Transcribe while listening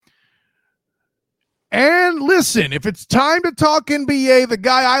listen, if it's time to talk NBA, the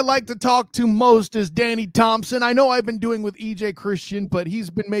guy I like to talk to most is Danny Thompson. I know I've been doing with EJ Christian, but he's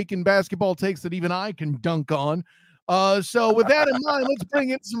been making basketball takes that even I can dunk on. So with that in mind, let's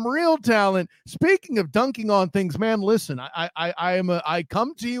bring in some real talent. Speaking of dunking on things, man, listen, I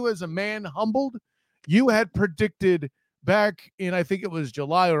come to you as a man humbled. You had predicted back in, I think it was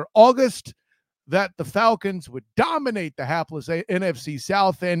July or August, that the Falcons would dominate the hapless NFC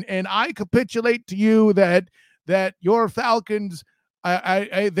South, and I capitulate to you that your Falcons,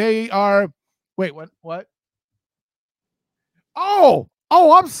 they are. Wait, what? Oh,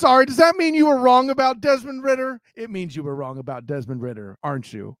 I'm sorry. Does that mean you were wrong about Desmond Ridder? It means you were wrong about Desmond Ridder,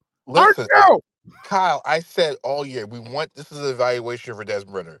 aren't you? Listen, aren't you? Kyle, I said all year this is an evaluation for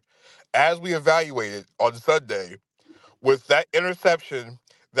Desmond Ridder. As we evaluated on Sunday, with that interception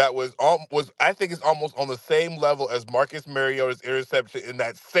that was I think is almost on the same level as Marcus Mariota's interception in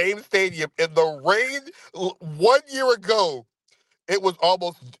that same stadium in the rain 1 year ago. It was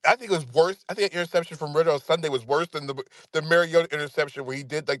almost, I think it was worse. I think the interception from Ridder on Sunday was worse than the Mariota interception where he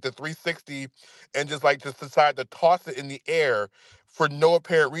did like the 360 and just decided to toss it in the air for no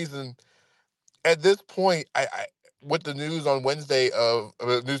apparent reason. At this point, I with the news on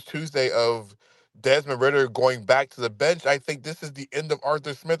news Tuesday of Desmond Ridder going back to the bench, I think this is the end of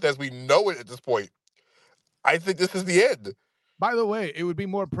Arthur Smith as we know it at this point. I think this is the end. By the way, it would be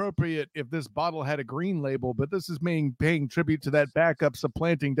more appropriate if this bottle had a green label, but this is paying tribute to that backup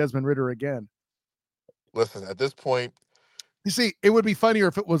supplanting Desmond Ridder again. Listen, at this point, you see, it would be funnier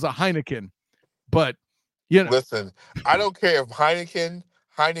if it was a Heineken, but you know. Listen, I don't care if Heineken,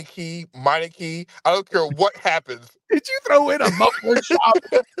 Meineke, I don't care what happens. Did you throw in a muffler shop?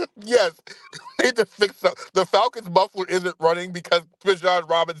 Yes. They need to fix up. The Falcons muffler isn't running because Bijan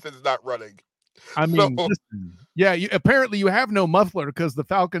Robinson's not running. I mean, listen, yeah, apparently you have no muffler because the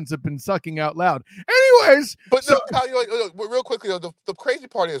Falcons have been sucking out loud. Anyways. But no, Kyle, real quickly, the crazy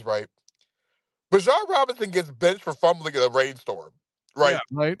part is, right, Bijan Robinson gets benched for fumbling in a rainstorm, right? Yeah,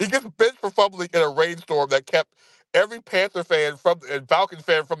 right. He gets benched for fumbling in a rainstorm that kept every Panther fan and Falcon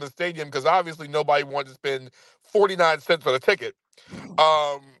fan from the stadium because obviously nobody wanted to spend 49 cents on a ticket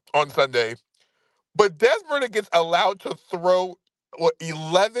on Sunday. But Desmond gets allowed to throw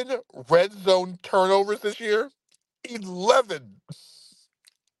 11 red zone turnovers this year. 11.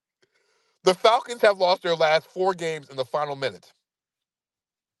 The Falcons have lost their last 4 games in the final minute.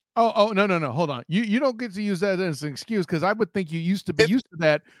 Oh, no. Hold on. You don't get to use that as an excuse because I would think you used to be used to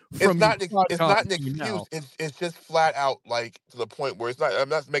that. From it's not an excuse. It's just flat out to the point where it's not. I'm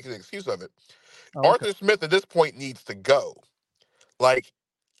not making an excuse of it. Okay. Arthur Smith at this point needs to go.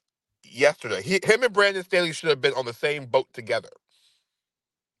 Yesterday, him and Brandon Staley should have been on the same boat together.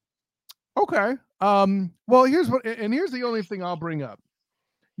 Okay. Well, here's the only thing I'll bring up.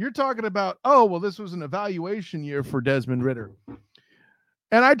 You're talking about, this was an evaluation year for Desmond Ridder.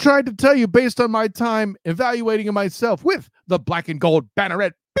 And I tried to tell you, based on my time evaluating him myself with the black and gold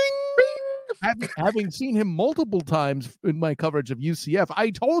banneret, bing, having seen him multiple times in my coverage of UCF, I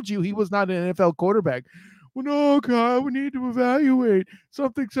told you he was not an NFL quarterback. Well, no, Kyle, we need to evaluate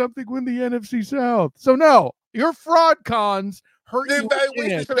something when the NFC South. So, no, your fraud cons hurt you. The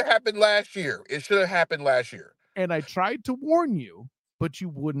evaluation should have happened last year. It should have happened last year. And I tried to warn you, but you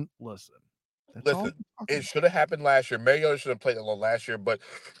wouldn't listen. Listen, it should have happened last year. Mariota should have played alone last year, but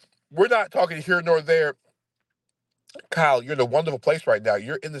we're not talking here nor there. Kyle, you're in a wonderful place right now.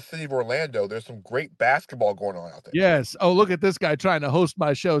 You're in the city of Orlando. There's some great basketball going on out there. Yes. Oh, look at this guy trying to host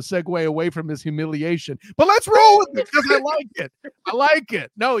my show, segue away from his humiliation. But let's roll with it because I like it. I like it.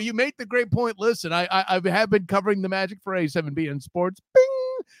 No, you made the great point. Listen, I have been covering the Magic for A7BN Sports.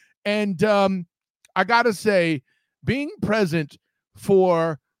 Bing! And I got to say, being present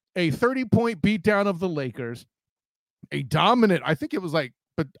for a 30-point beatdown of the Lakers, a dominant, I think it was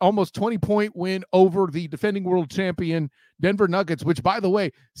but almost 20-point win over the defending world champion Denver Nuggets, which, by the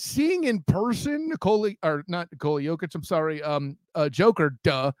way, seeing in person Nikola Jokic, I'm sorry, Joker,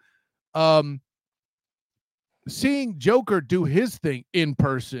 seeing Joker do his thing in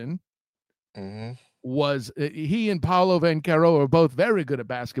person was he and Paolo Banchero are both very good at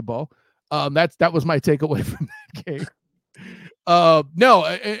basketball. That was my takeaway from that game. No,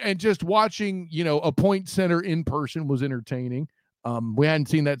 and just watching, a point center in person was entertaining. We hadn't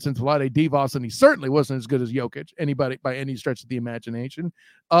seen that since Vlade Divac, and he certainly wasn't as good as Jokic, anybody by any stretch of the imagination.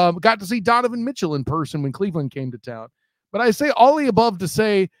 Got to see Donovan Mitchell in person when Cleveland came to town. But I say all the above to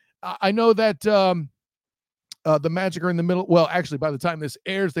say, I know that the Magic are in the middle. Well, actually, by the time this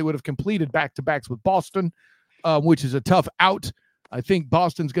airs, they would have completed back-to-backs with Boston, which is a tough out. I think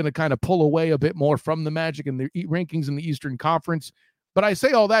Boston's going to kind of pull away a bit more from the Magic and their rankings in the Eastern Conference. But I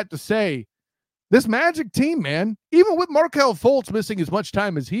say all that to say This Magic team, man, even with Markelle Fultz missing as much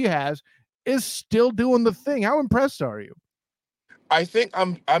time as he has, is still doing the thing. How impressed are you? I think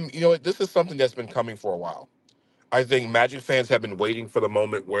this is something that's been coming for a while. I think Magic fans have been waiting for the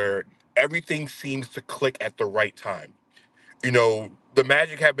moment where everything seems to click at the right time. The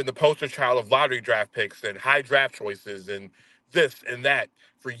Magic have been the poster child of lottery draft picks and high draft choices and this and that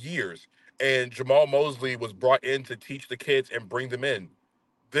for years. And Jamal Mosley was brought in to teach the kids and bring them in.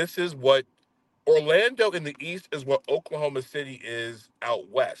 This is what Orlando in the East is what Oklahoma City is out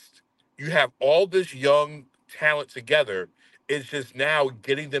West. You have all this young talent together. It's just now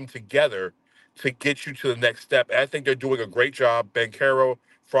getting them together to get you to the next step. And I think they're doing a great job. Ben Caro,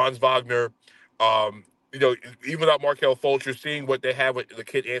 Franz Wagner, um, even without Markelle Fultz, you're seeing what they have with the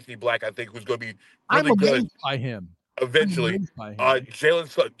kid Anthony Black. I think who's going to be I'm really good amazed by him. I'm eventually. amazed by him.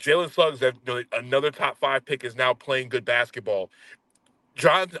 Jalen Suggs, another top 5 pick, is now playing good basketball.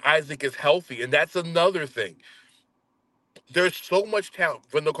 Jonathan Isaac is healthy, and that's another thing. There's so much talent.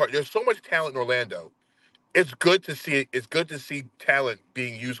 There's so much talent in Orlando. It's good to see it. It's good to see talent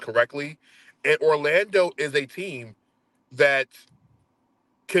being used correctly. And Orlando is a team that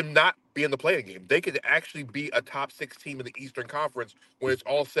cannot be in the play-in game. They could actually be a top 6 team in the Eastern Conference when it's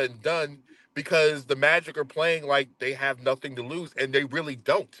all said and done, because the Magic are playing like they have nothing to lose, and they really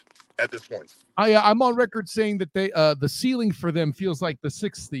don't at this point. I'm on record saying that the ceiling for them feels like the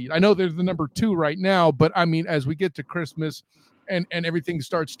 6th seed. I know they're the number 2 right now, but I mean, as we get to Christmas and everything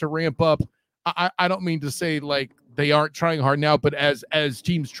starts to ramp up, I don't mean to say like they aren't trying hard now, but as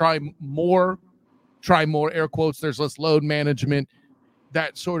teams try more air quotes, there's less load management,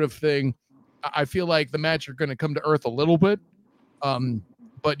 that sort of thing. I feel like the Magic are going to come to earth a little bit.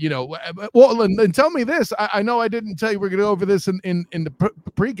 But well, and tell me this. I know I didn't tell you we're going to go over this in the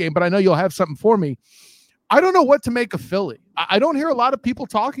pregame, but I know you'll have something for me. I don't know what to make of Philly. I don't hear a lot of people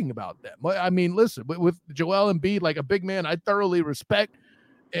talking about them. I mean, listen, with Joel Embiid, like a big man I thoroughly respect,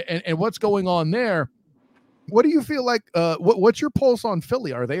 and what's going on there. What do you feel like? What's your pulse on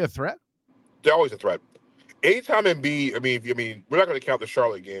Philly? Are they a threat? They're always a threat. Anytime Embiid, we're not going to count the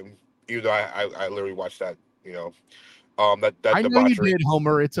Charlotte game, even though I literally watched that. That I know debauchery. you did,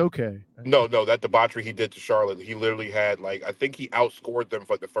 Homer. It's okay. No, that debauchery he did to Charlotte. He literally had, like, I think he outscored them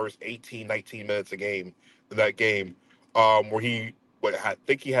for like the first 18, 19 minutes a game in that game, where I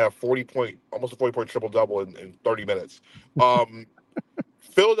think he had almost a 40-point triple double in 30 minutes.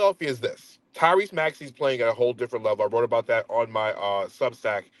 Philadelphia is this. Tyrese Maxey's playing at a whole different level. I wrote about that on my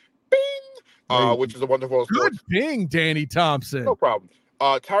Substack, which is a Wonderful World of Sports. Good ding, Danny Thompson. No problem.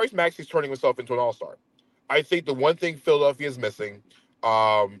 Tyrese Maxey's turning himself into an all-star. I think the one thing Philadelphia is missing,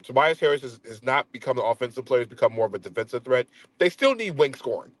 Tobias Harris has not become an offensive player. He's become more of a defensive threat. They still need wing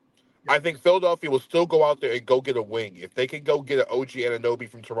scoring. I think Philadelphia will still go out there and go get a wing. If they can go get an OG Anunoby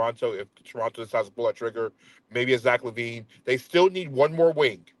from Toronto, if Toronto decides to pull that trigger, maybe a Zach LaVine, they still need one more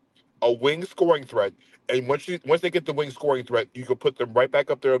wing, a wing scoring threat. And once they get the wing scoring threat, you can put them right back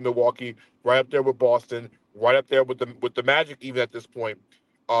up there in Milwaukee, right up there with Boston, right up there with the Magic, even at this point,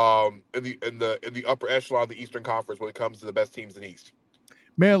 in the upper echelon of the Eastern Conference when it comes to the best teams in the East.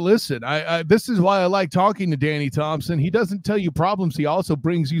 Man, listen, I this is why I like talking to Danny Thompson. He doesn't tell you problems. He also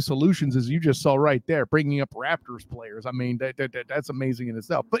brings you solutions, as you just saw right there, bringing up Raptors players. I mean, that's amazing in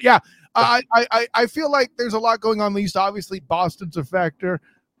itself. But yeah, I feel like there's a lot going on in the East. Obviously, Boston's a factor.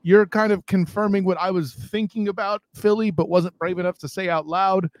 You're kind of confirming what I was thinking about Philly, but wasn't brave enough to say out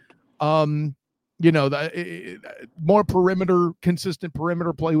loud. More consistent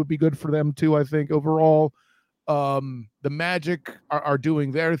perimeter play would be good for them too, I think, overall. The Magic are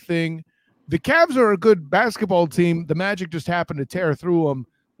doing their thing. The Cavs are a good basketball team. The Magic just happened to tear through them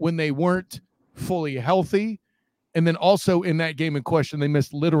when they weren't fully healthy. And then also in that game in question, they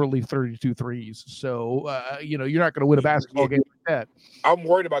missed literally 32 threes. So, you're not going to win a basketball game like that. I'm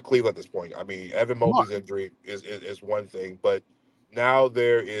worried about Cleveland at this point. I mean, Evan Mobley's injury is one thing, but now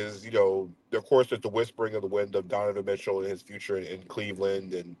there is, of course, there's the whispering of the wind of Donovan Mitchell and his future in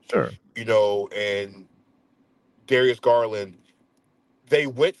Cleveland, and sure, and Darius Garland. They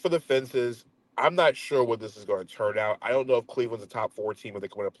went for the fences. I'm not sure what this is going to turn out. I don't know if Cleveland's a top 4 team if they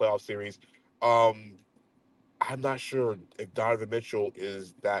can win a playoff series. I'm not sure if Donovan Mitchell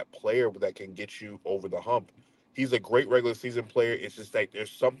is that player that can get you over the hump. He's a great regular season player. It's just like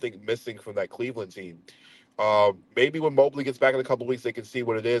there's something missing from that Cleveland team. Maybe when Mobley gets back in a couple of weeks, they can see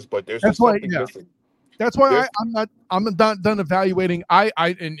what it is. But there's just something missing. That's why I'm not done evaluating.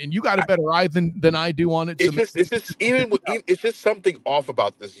 And you got a better eye than I do on it. It's just something off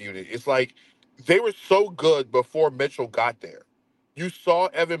about this unit. It's like they were so good before Mitchell got there. You saw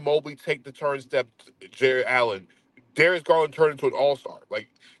Evan Mobley take the turn step to Jared Allen. Darius Garland turned into an all-star. Like,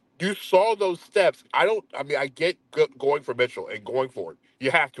 You saw those steps. I get going for Mitchell and going for it. You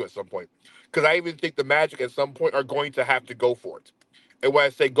have to at some point. Because I even think the Magic at some point are going to have to go for it. And when I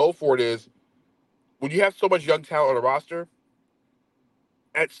say go for it is when you have so much young talent on the roster,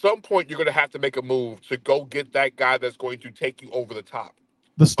 at some point you're going to have to make a move to go get that guy that's going to take you over the top.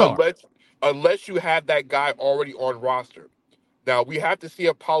 The star. Unless you have that guy already on roster. Now we have to see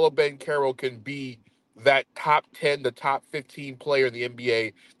if Paulo Banchero can be that top 10 to top 15 player in the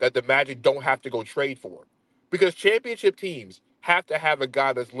NBA that the Magic don't have to go trade for. Because championship teams have to have a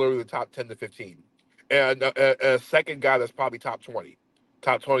guy that's literally the top 10 to 15. And a second guy that's probably top 20,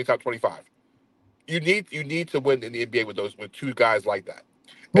 top 20, top 25. You need to win in the NBA with two guys like that.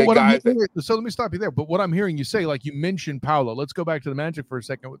 But what I'm hearing, so let me stop you there. But what I'm hearing you say, like you mentioned Paolo. Let's go back to the Magic for a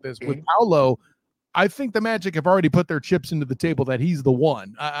second with this. Mm-hmm. With Paolo, I think the Magic have already put their chips into the table that he's the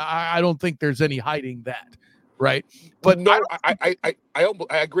one. I don't think there's any hiding that, right? But no, I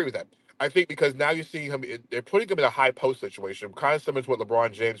agree with that. I think because now you're seeing him, they're putting him in a high post situation, kind of similar to what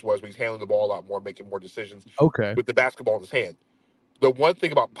LeBron James was when he's handling the ball a lot more, making more decisions with the basketball in his hand. The one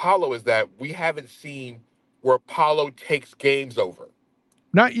thing about Paolo is that we haven't seen where Paolo takes games over.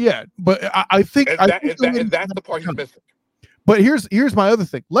 Not yet, but I think, that's the part he's missing. But here's my other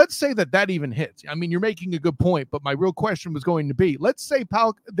thing. Let's say that even hits. I mean, you're making a good point, but my real question was going to be: let's say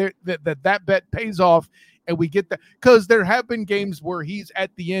that bet pays off, and we get that, because there have been games where he's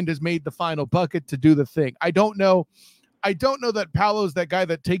at the end has made the final bucket to do the thing. I don't know that Paolo's that guy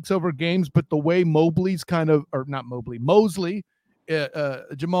that takes over games, but the way Mosley,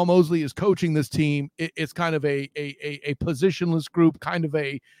 Jamal Mosley is coaching this team, it's kind of a positionless group, kind of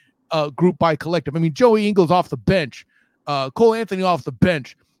a group by collective. I mean, Joey Ingles off the bench, Cole Anthony off the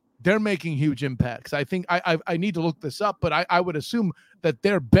bench, they're making huge impacts. I think I need to look this up, but I would assume that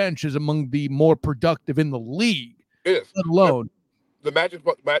their bench is among the more productive in the league. It is. Let alone the Magic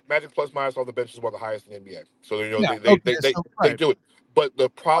plus minus on the bench is one of the highest in the NBA. So they do it. But the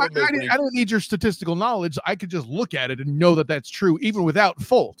problem is I don't need your statistical knowledge. I could just look at it and know that that's true, even without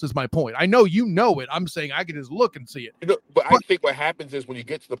Fultz, is my point. I know you know it. I'm saying I could just look and see it. But I think what happens is when you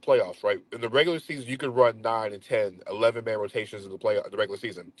get to the playoffs, right? In the regular season, you can run 9 and 10, 11-man rotations in the regular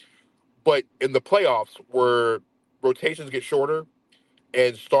season. But in the playoffs, where rotations get shorter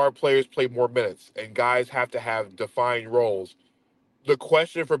and star players play more minutes and guys have to have defined roles, the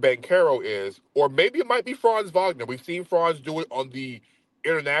question for Banchero is, or maybe it might be Franz Wagner. We've seen Franz do it on the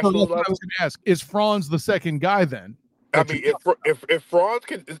international level. I was going to ask, is Franz the second guy then? I mean, if Franz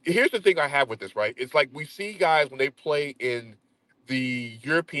can, here's the thing I have with this, right? It's like we see guys when they play in the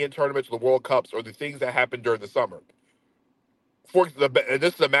European tournaments, or the World Cups, or the things that happen during the summer. And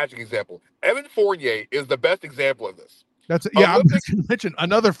this is a Magic example. Evan Fournier is the best example of this. I was going to mention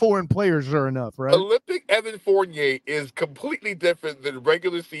another foreign players are enough, right? Olympic Evan Fournier is completely different than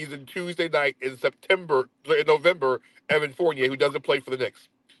regular season Tuesday night in November Evan Fournier, who doesn't play for the Knicks.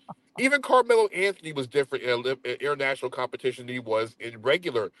 Even Carmelo Anthony was different in international competition than he was in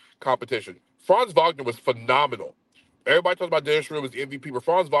regular competition. Franz Wagner was phenomenal. Everybody talks about Dennis Schroeder was the MVP, but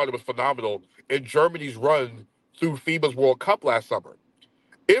Franz Wagner was phenomenal in Germany's run through FIBA's World Cup last summer.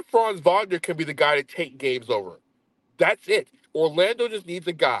 If Franz Wagner can be the guy to take games over, that's it. Orlando just needs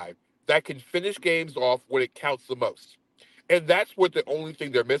a guy that can finish games off when it counts the most. And that's what the only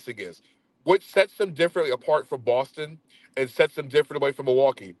thing they're missing is. What sets them differently apart from Boston and sets them different away from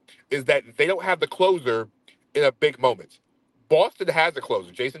Milwaukee is that they don't have the closer in a big moment. Boston has a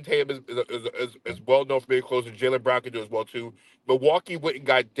closer. Jason Tatum is well known for being a closer. Jaylen Brown can do as well too. Milwaukee went and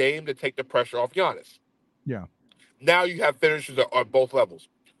got Dame to take the pressure off Giannis. Yeah. Now you have finishers on both levels.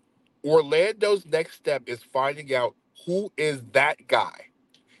 Orlando's next step is finding out who is that guy.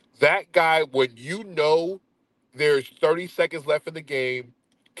 That guy, when you know there's 30 seconds left in the game,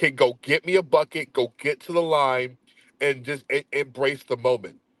 can go get me a bucket, go get to the line, and just embrace the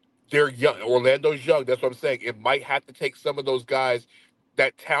moment. They're young. Orlando's young. That's what I'm saying. It might have to take some of those guys,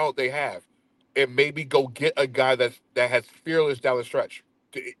 that talent they have, and maybe go get a guy that has fearless down the stretch.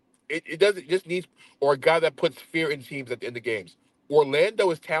 It doesn't just needs, or a guy that puts fear in teams at the end of games.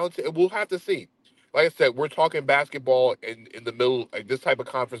 Orlando is talented, and we'll have to see. Like I said, we're talking basketball in the middle, like this type of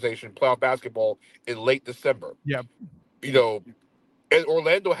conversation, playoff basketball in late December. Yeah. And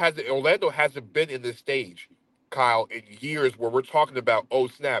Orlando hasn't been in this stage, Kyle, in years where we're talking about, oh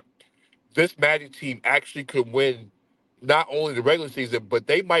snap, this Magic team actually could win not only the regular season, but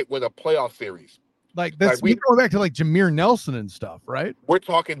they might win a playoff series. Like this, we go back to like Jameer Nelson and stuff, right? We're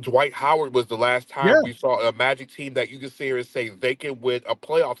talking Dwight Howard was the last time we saw a Magic team that you can see here and say they can win a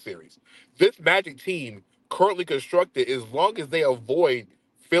playoff series. This Magic team currently constructed, as long as they avoid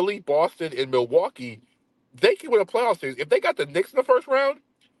Philly, Boston, and Milwaukee, they can win a playoff series. If they got the Knicks in the first round,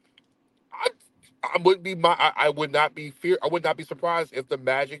 I would not be surprised if the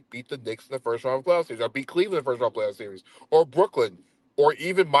Magic beat the Knicks in the first round of playoff series, or beat Cleveland in the first round of playoff series, or Brooklyn, or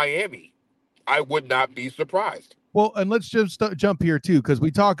even Miami. I would not be surprised. Well, and let's just jump here too, because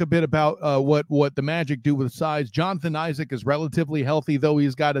we talk a bit about what the Magic do with size. Jonathan Isaac is relatively healthy, though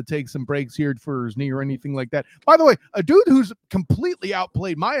he's got to take some breaks here for his knee or anything like that. By the way, a dude who's completely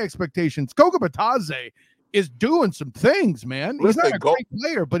outplayed my expectations, Goga Batadze, is doing some things, man. He's not a great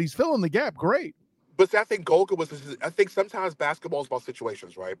player, but he's filling the gap great. But see, I think Goga was. I think sometimes basketball is about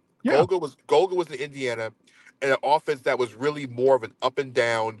situations, right? Yeah. Goga was in Indiana, in an offense that was really more of an up and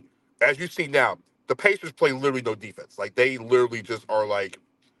down. As you see now, the Pacers play literally no defense. Like they literally just are like,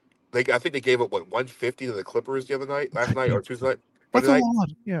 I think they gave up 150 to the Clippers last night or Tuesday night. That's a lot.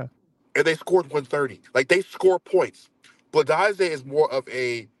 Yeah. And they scored 130. Like they score points. But Daze is more of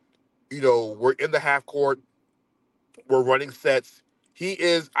a, we're in the half court, we're running sets.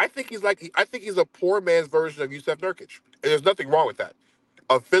 I think he's a poor man's version of Yusef Nurkic. And there's nothing wrong with that.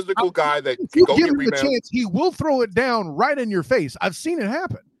 A physical guy that if you give him the chance, he will throw it down right in your face. I've seen it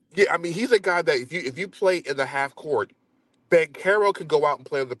happen. Yeah, I mean, he's a guy that if you play in the half court, Banchero can go out and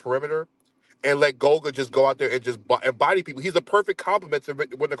play on the perimeter and let Goga just go out there and just body people. He's a perfect complement to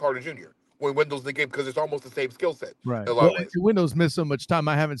Wendell Carter Jr. when Wendell's in the game, because it's almost the same skill set. Right. Wendell's missed so much time.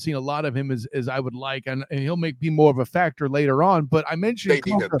 I haven't seen a lot of him as I would like, and he'll be more of a factor later on. But I mentioned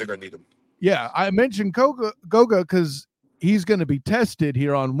they're going to need him. Yeah, I mentioned Goga because he's going to be tested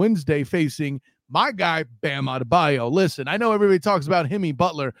here on Wednesday facing my guy, Bam Adebayo. Listen, I know everybody talks about Jimmy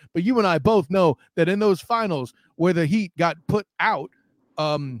Butler, but you and I both know that in those finals where the Heat got put out,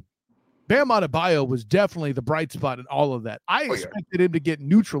 Bam Adebayo was definitely the bright spot in all of that. I expected him to get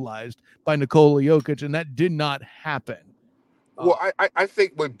neutralized by Nikola Jokic, and that did not happen. Well, I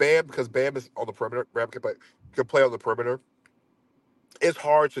think with Bam, because Bam is on the perimeter, Bam can play on the perimeter, it's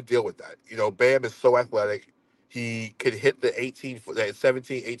hard to deal with that. Bam is so athletic. He can hit the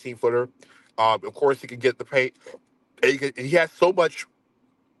 17, 18 footer. Of course, he can get the paint. And he has so much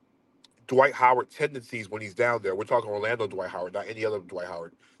Dwight Howard tendencies when he's down there. We're talking Orlando Dwight Howard, not any other Dwight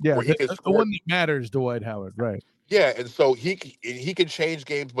Howard. Yeah, the one that matters, Dwight Howard, right? Yeah, and so he can change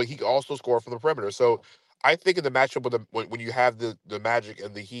games, but he can also score from the perimeter. So I think in the matchup with when you have the Magic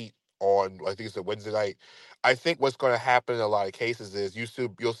and the Heat on, I think it's a Wednesday night, I think what's going to happen in a lot of cases is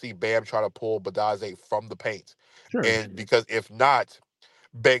you'll see Bam try to pull Badaze from the paint, and because if not,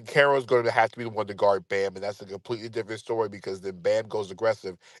 Banchero is going to have to be the one to guard Bam, and that's a completely different story because then Bam goes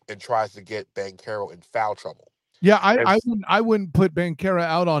aggressive and tries to get Banchero in foul trouble. Yeah, I wouldn't put Banchero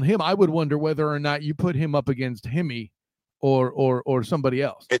out on him. I would wonder whether or not you put him up against Hemi or somebody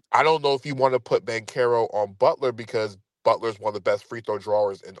else. I don't know if you want to put Banchero on Butler because Butler's one of the best free throw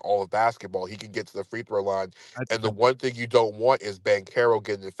drawers in all of basketball. He can get to the free throw line. And the one thing you don't want is Banchero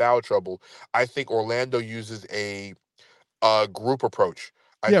getting in foul trouble. I think Orlando uses a group approach.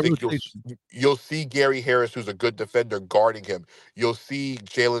 I think you'll see Gary Harris, who's a good defender, guarding him. You'll see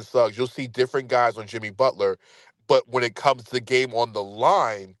Jalen Suggs. You'll see different guys on Jimmy Butler. But when it comes to the game on the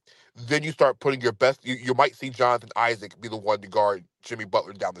line, then you start putting your best. You might see Jonathan Isaac be the one to guard Jimmy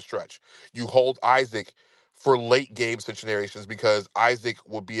Butler down the stretch. You hold Isaac for late game situations because Isaac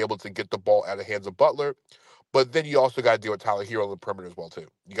will be able to get the ball out of the hands of Butler. But then you also got to deal with Tyler Hero on the perimeter as well, too.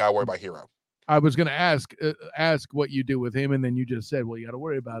 You got to worry about Hero. I was going to ask what you do with him, and then you just said, well, you got to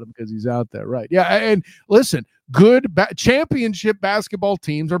worry about him because he's out there. Right. Yeah, and listen, good championship basketball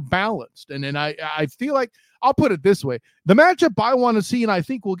teams are balanced. And then I feel like, I'll put it this way, the matchup I want to see, and I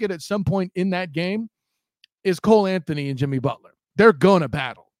think we'll get at some point in that game, is Cole Anthony and Jimmy Butler. They're going to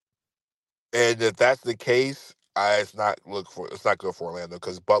battle. And if that's the case, it's not good for Orlando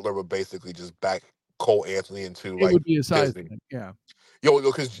because Butler would basically just back Cole Anthony into it would be a size thing. Yeah.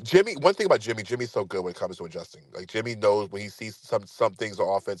 Because one thing about Jimmy's so good when it comes to adjusting. Like Jimmy knows when he sees some things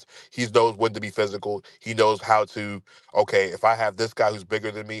on offense, he knows when to be physical. He knows how to, okay, if I have this guy who's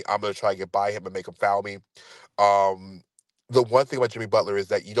bigger than me, I'm going to try to get by him and make him foul me. The one thing about Jimmy Butler is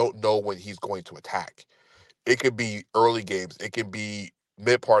that you don't know when he's going to attack. It could be early games. It can be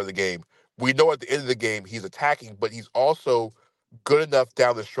mid part of the game. We know at the end of the game he's attacking, but he's also good enough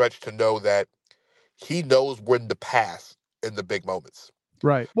down the stretch to know that he knows when to pass in the big moments.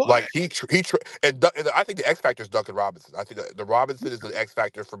 Right. Well, like and I think the X factor is Duncan Robinson. I think the Robinson is the X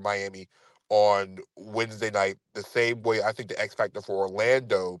factor for Miami on Wednesday night. The same way I think the X factor for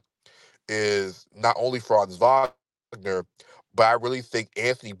Orlando is not only Franz Wagner, but I really think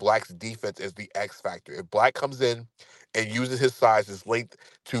Anthony Black's defense is the X factor. If Black comes in and uses his size, his length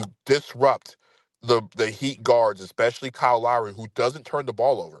to disrupt the Heat guards, especially Kyle Lowry, who doesn't turn the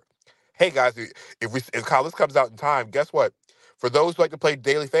ball over. Hey guys, if Kyle comes out in time, guess what? For those who like to play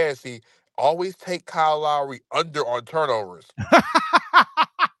daily fantasy, always take Kyle Lowry under on turnovers.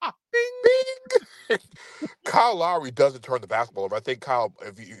 Bing. Bing. Kyle Lowry doesn't turn the basketball over. I think Kyle,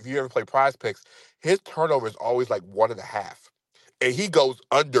 if you ever play Prize Picks, his turnover is always like 1.5, and he goes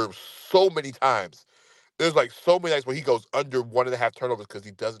under so many times. There's like so many nights where he goes under 1.5 turnovers because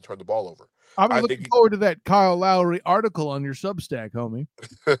he doesn't turn the ball over. I'll be looking forward to that Kyle Lowry article on your Substack, homie.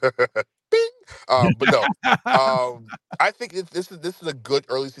 Bing. But no, I think this is a good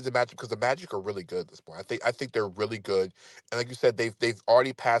early season matchup because the Magic are really good at this point. I think they're really good, and like you said, they've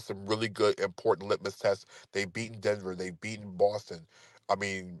already passed some really good important litmus tests. They've beaten Denver, they've beaten Boston. I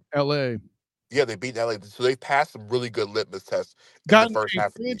mean, L.A. Yeah, they beat LA, so they've passed some really good litmus tests in Got the first half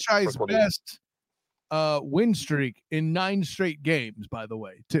of the franchise best win streak in 9 straight games, by the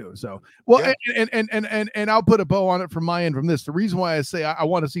way, too. So, well, yeah. and I'll put a bow on it from my end from this. The reason why I say I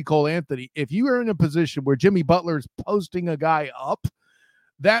want to see Cole Anthony, if you are in a position where Jimmy Butler is posting a guy up,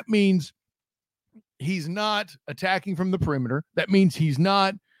 that means he's not attacking from the perimeter. That means he's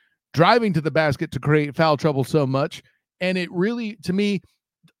not driving to the basket to create foul trouble so much. And it really, to me,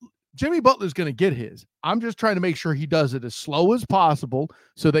 Jimmy Butler's going to get his. I'm just trying to make sure he does it as slow as possible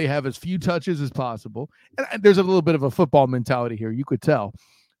so they have as few touches as possible. And there's a little bit of a football mentality here, you could tell.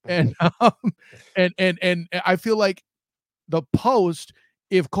 And and I feel like the post,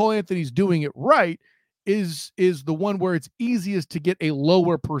 if Cole Anthony's doing it right, is the one where it's easiest to get a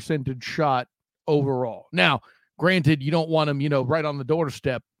lower percentage shot overall. Now, granted, you don't want him, right on the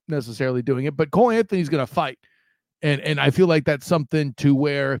doorstep necessarily doing it, but Cole Anthony's going to fight. And I feel like that's something to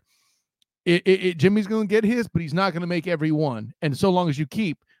where Jimmy's going to get his, but he's not going to make every one. And so long as you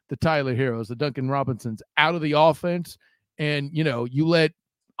keep the Tyler Herros, the Duncan Robinsons out of the offense, and, you let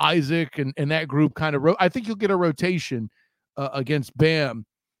Isaac and that group kind of I think you'll get a rotation against Bam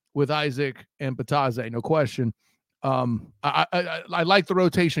with Isaac and Bataze, no question. I like the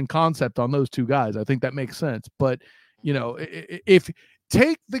rotation concept on those two guys. I think that makes sense. But, if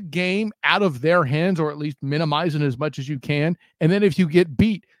take the game out of their hands, or at least minimize it as much as you can, and then if you get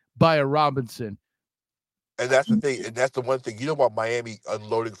beat by a Robinson. And that's the thing, and that's the one thing you don't want Miami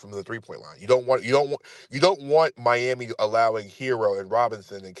unloading from the 3-point line. You don't want Miami allowing Hero and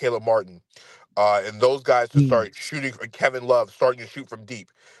Robinson and Caleb Martin and those guys to start shooting. Kevin Love starting to shoot from deep.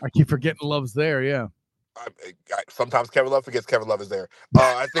 I keep forgetting Love's there. Yeah. Sometimes Kevin Love forgets Kevin Love is there.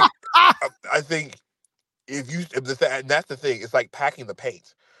 I think and that's the thing. It's like packing the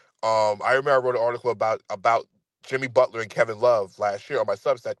paint. I remember I wrote an article about Jimmy Butler and Kevin Love last year on my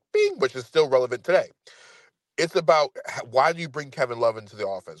Substack, which is still relevant today. It's about why do you bring Kevin Love into the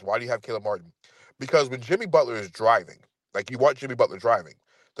offense? Why do you have Caleb Martin? Because when Jimmy Butler is driving, like you want Jimmy Butler driving,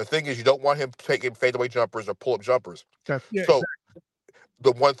 the thing is you don't want him taking fadeaway jumpers or pull-up jumpers. Yeah, so exactly.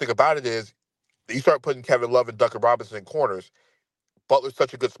 The one thing about it is you start putting Kevin Love and Duncan Robinson in corners. Butler's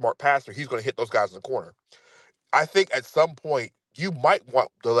such a good, smart passer. He's going to hit those guys in the corner. I think at some point you might want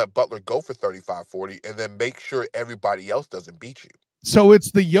to let Butler go for 35-40 and then make sure everybody else doesn't beat you. So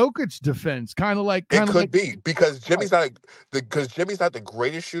it's the Jokic defense, kind of like it could be because Jimmy's not the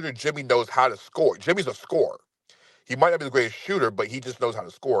greatest shooter. Jimmy knows how to score. Jimmy's a scorer. He might not be the greatest shooter, but he just knows how to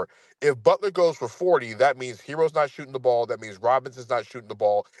score. If Butler goes for 40, that means Hero's not shooting the ball. That means Robinson's not shooting the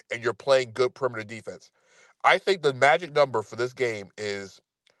ball, and you're playing good perimeter defense. I think the magic number for this game is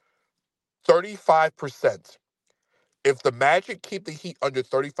 35%. If the Magic keep the Heat under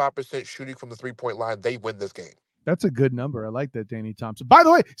 35% shooting from the 3-point line, they win this game. That's a good number. I like that, Danny Thompson. By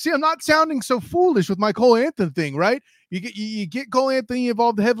the way, see, I'm not sounding so foolish with my Cole Anthony thing, right? You get Cole Anthony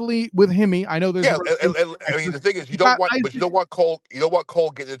involved heavily with Hemi. I know there's I mean the thing is you don't want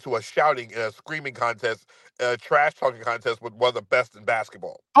Cole getting into a shouting and a screaming contest, a trash talking contest with one of the best in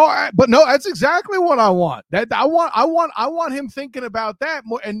basketball. Oh, but no, that's exactly what I want. I want him thinking about that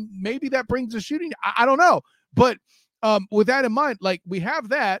more, and maybe that brings the shooting. I don't know, but with that in mind, like we have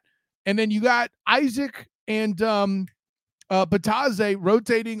that, and then you got Isaac and Bataze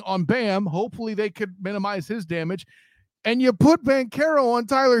rotating on Bam. Hopefully they could minimize his damage. And you put Banchero on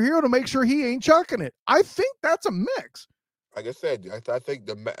Tyler Hero to make sure he ain't chucking it. I think that's a mix. Like I said, I think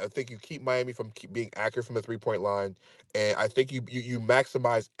you keep Miami from being accurate from the 3-point line, and I think you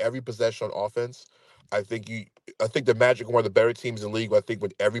maximize every possession on offense. I think the Magic are one of the better teams in the league. I think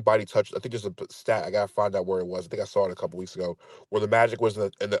when everybody touched, I think there's a stat, I gotta find out where it was. I think I saw it a couple weeks ago, where the Magic was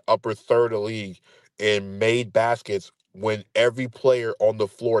in the upper third of the league in made baskets when every player on the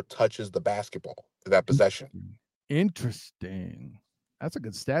floor touches the basketball in that possession. Interesting. That's a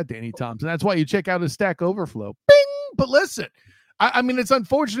good stat, Danny Thompson. That's why you check out his Stack Overflow. Bing! But listen, I mean, it's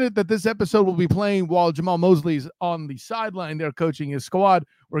unfortunate that this episode will be playing while Jamal Mosley's on the sideline there coaching his squad.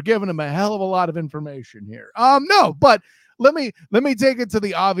 We're giving him a hell of a lot of information here. No, but let me take it to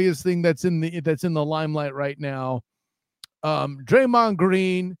the obvious thing that's in the limelight right now. Draymond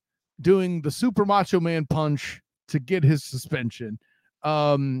Green doing the Super Macho Man punch to get his suspension.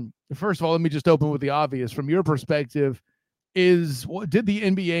 First of all, let me just open with the obvious. From your perspective, did the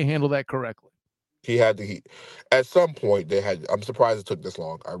NBA handle that correctly? He had to. At some point, they had. I'm surprised it took this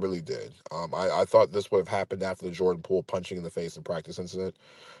long. I really did. I thought this would have happened after the Jordan Poole punching in the face in practice incident.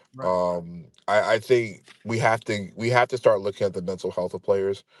 Right. I think we have to start looking at the mental health of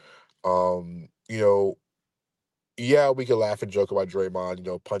players. Yeah, we can laugh and joke about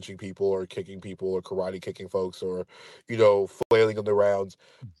Draymond, punching people or kicking people or karate kicking folks or, flailing on the rounds.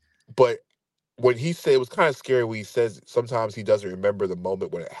 But when he said, it was kind of scary when he says sometimes he doesn't remember the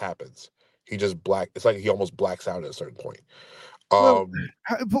moment when it happens. He just it's like he almost blacks out at a certain point. Well,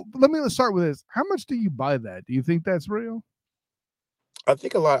 let's start with this. How much do you buy that? Do you think that's real? I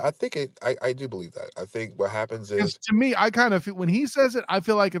think a lot. I do believe that. I think what happens is, to me, I kind of feel when he says it, I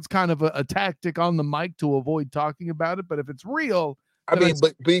feel like it's kind of a tactic on the mic to avoid talking about it. But if it's real, I mean,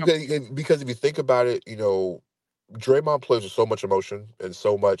 but because if you think about it, Draymond plays with so much emotion and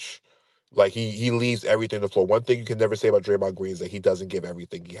so much, like he leaves everything on the floor. One thing you can never say about Draymond Green is that he doesn't give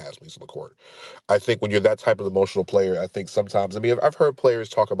everything he has when he's on the court. I think when you're that type of emotional player, I think sometimes, I mean, I've heard players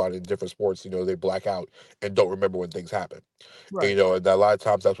talk about it in different sports. They black out and don't remember when things happen. right. And a lot of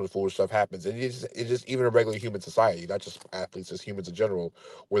times that's when foolish stuff happens. And it's just even a regular human society, not just athletes, just humans in general,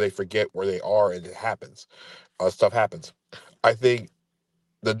 where they forget where they are and it happens. Stuff happens. I think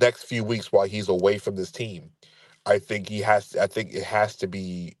the next few weeks while he's away from this team, I think it has to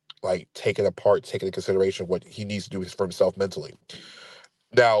be like taken apart, taken into consideration what he needs to do for himself mentally.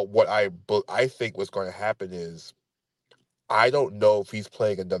 Now, what I think what's going to happen is I don't know if he's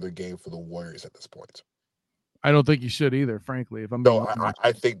playing another game for the Warriors at this point. I don't think you should either, frankly, if I'm So being honest.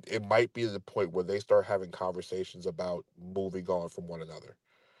 I think it might be the point where they start having conversations about moving on from one another.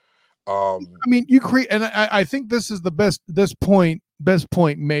 I mean, you create, and I think this is the best point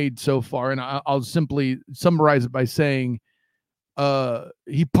made so far, and I'll simply summarize it by saying,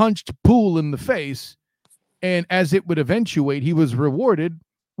 he punched Poole in the face, and as it would eventuate, he was rewarded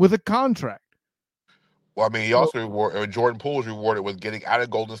with a contract. Well, I mean, he also Jordan Poole was rewarded with getting out of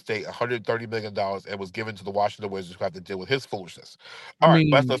Golden State $130 million and was given to the Washington Wizards who have to deal with his foolishness. All right,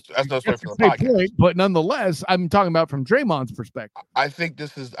 that's no story for the podcast. Point, but nonetheless, I'm talking about from Draymond's perspective. I think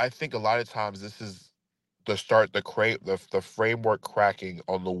a lot of times this is the start, the framework cracking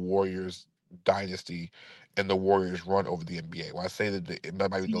on the Warriors dynasty and the Warriors run over the NBA. When I say that it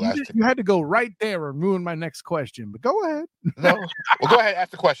might be the last. You had to go right there and ruin my next question, but go ahead. No, well, go ahead,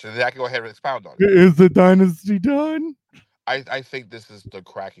 ask the question, and then I can go ahead and expound on it. Is the dynasty done? I think this is the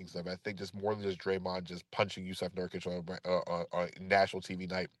cracking stuff. I think this more than just Draymond just punching Yusuf Nurkic on national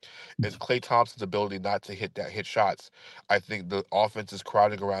TV night. It's Klay Thompson's ability not to hit shots. I think the offense is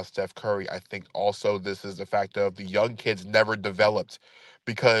crowding around Steph Curry. I think also this is the fact of the young kids never developed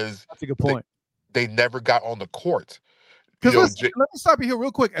because that's a good point. They never got on the court. Because let me stop you here real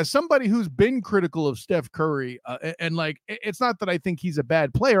quick. As somebody who's been critical of Steph Curry, and like, it's not that I think he's a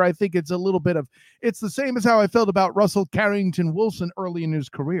bad player. I think it's a little bit of, it's the same as how I felt about Russell Carrington Wilson early in his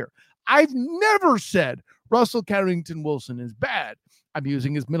career. I've never said Russell Carrington Wilson is bad. I'm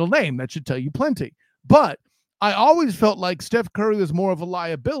using his middle name. That should tell you plenty. But I always felt like Steph Curry was more of a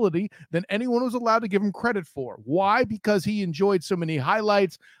liability than anyone was allowed to give him credit for. Why? Because he enjoyed so many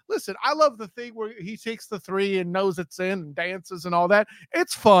highlights. Listen, I love the thing where he takes the three and knows it's in and dances and all that.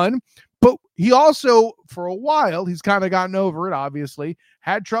 It's fun. But he also, for a while, he's kind of gotten over it, obviously,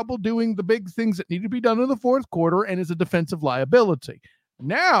 had trouble doing the big things that need to be done in the fourth quarter and is a defensive liability.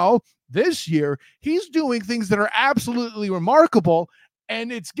 Now, this year, he's doing things that are absolutely remarkable,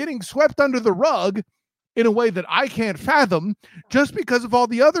 and it's getting swept under the rug in a way that I can't fathom just because of all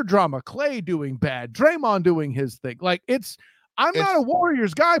the other drama. Klay doing bad, Draymond doing his thing. Like, I'm not a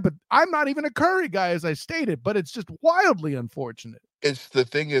Warriors guy, but I'm not even a Curry guy, as I stated, but it's just wildly unfortunate. It's the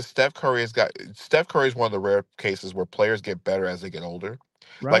thing is Steph Curry is one of the rare cases where players get better as they get older.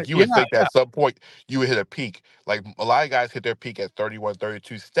 Right. Like you would think that at some point you would hit a peak. Like a lot of guys hit their peak at 31,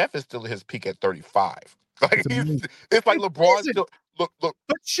 32. Steph is still at his peak at 35. Like it's like LeBron still look.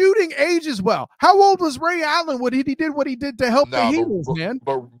 But shooting ages well. How old was Ray Allen when he did what he did to help the Heatles, man?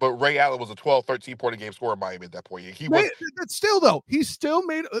 But Ray Allen was a 12, 13 point a game scorer in Miami at that point. He was still though. He still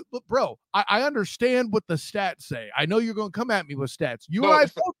made bro. I understand what the stats say. I know you're going to come at me with stats. And I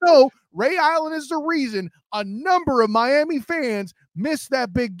both know Ray Allen is the reason a number of Miami fans missed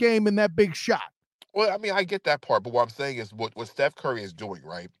that big game and that big shot. Well, I mean, I get that part, but what I'm saying is what Steph Curry is doing,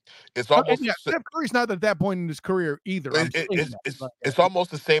 right? It's And yeah, almost Steph Curry's not at that point in his career either. I'm it, it, saying it's that, it's but it's almost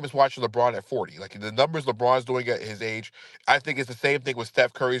the same as watching LeBron at 40. Like the numbers LeBron's doing at his age, I think it's the same thing what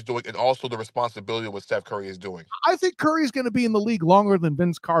Steph Curry is doing, and also the responsibility of what Steph Curry is doing. I think Curry's going to be in the league longer than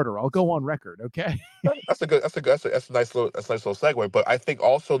Vince Carter. I'll go on record, okay? That's a nice little segue. But I think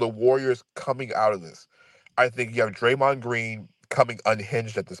also the Warriors coming out of this, I think you have Draymond Green coming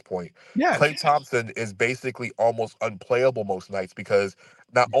unhinged at this point. Yes. Klay Thompson is basically almost unplayable most nights because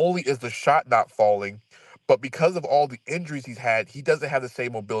not only is the shot not falling, but because of all the injuries he's had, he doesn't have the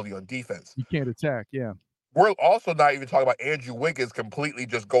same mobility on defense. You can't attack, yeah. We're also not even talking about Andrew Wiggins completely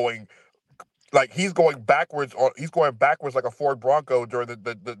just going like he's going backwards like a Ford Bronco during the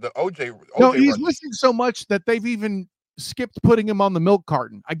No, OJ he's run. missing so much that they've even skipped putting him on the milk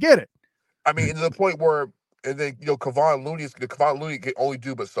carton. I get it. I mean, to the point where, and then Kevon Looney can only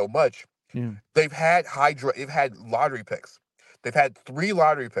do but so much. Yeah. They've had they've had lottery picks. They've had 3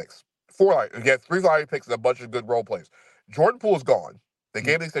 lottery picks and a bunch of good role plays. Jordan Poole is gone. They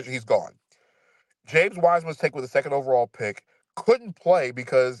gave him the extension. He's gone. James Wiseman was taken with the second overall pick. Couldn't play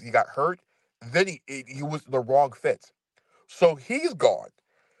because he got hurt. Then he was the wrong fit. So he's gone.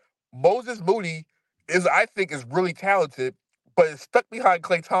 Moses Moody I think is really talented, but is stuck behind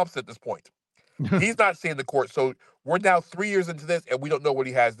Klay Thompson at this point. He's not seeing the court. So we're now 3 years into this, and we don't know what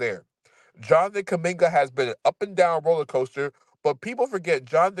he has there. Jonathan Kuminga has been an up and down roller coaster, but people forget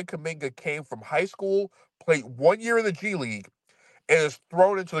Jonathan Kuminga came from high school, played 1 year in the G League, and is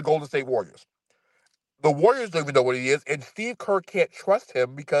thrown into the Golden State Warriors. The Warriors don't even know what he is, and Steve Kerr can't trust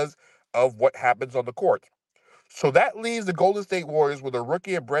him because of what happens on the court. So that leaves the Golden State Warriors with a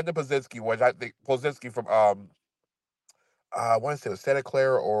rookie and Brandon Pozinski, which I think Pozinski from I want to say it was Santa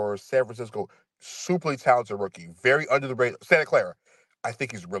Clara or San Francisco. Super talented rookie, very under the radar. Santa Clara, I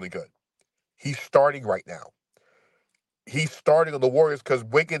think he's really good. He's starting right now. He's starting on the Warriors because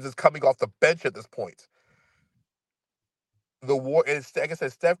Wiggins is coming off the bench at this point. And like I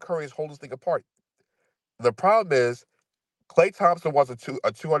said, Steph Curry is holding this thing apart. The problem is Klay Thompson wants a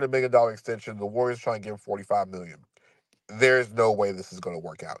 $200 million extension. The Warriors trying to give him $45 million. There's no way this is going to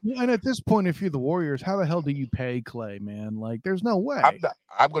work out. Yeah, and at this point, if you're the Warriors, how the hell do you pay Klay, man? Like, there's no way.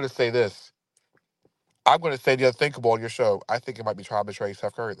 I'm going to say this. I'm going to say the unthinkable on your show. I think it might be trying to trade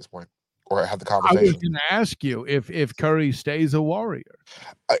Steph Curry at this point, or have the I was conversation. going to ask you if Curry stays a Warrior.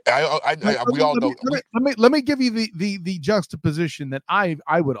 We all know. Let me give you the juxtaposition that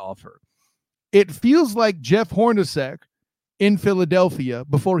I would offer. It feels like Jeff Hornacek in Philadelphia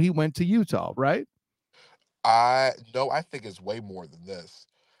before he went to Utah, right? I think it's way more than this.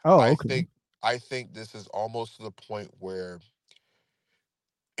 Oh, okay. I think this is almost to the point where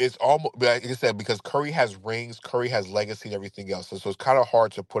it's almost, like I said, because Curry has rings, Curry has legacy, and everything else. So it's kind of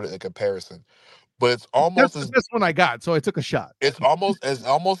hard to put it in comparison. But it's almost That's the best one I got, so I took a shot. It's almost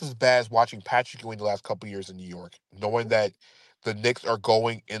as bad as watching Patrick Ewing the last couple of years in New York, knowing that the Knicks are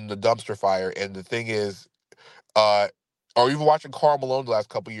going in the dumpster fire. And the thing is, or even watching Karl Malone the last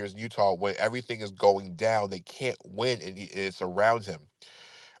couple of years in Utah, when everything is going down, they can't win, and it's around him.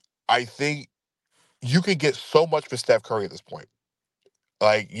 I think you can get so much for Steph Curry at this point.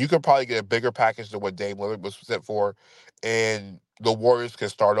 Like, you could probably get a bigger package than what Dame Lillard was set for, and the Warriors can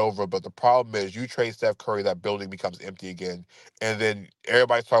start over. But the problem is, you trade Steph Curry, that building becomes empty again, and then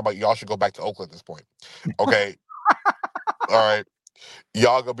everybody's talking about y'all should go back to Oakland at this point. Okay, all right,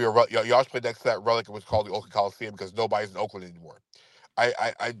 y'all gonna be y'all should play next to that relic, which is called the Oakland Coliseum, because nobody's in Oakland anymore.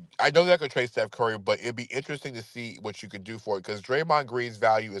 I know they're gonna trade Steph Curry, but it'd be interesting to see what you could do for it, because Draymond Green's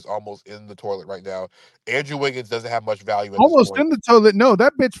value is almost in the toilet right now. Andrew Wiggins doesn't have much value at Almost this point. in the toilet. No,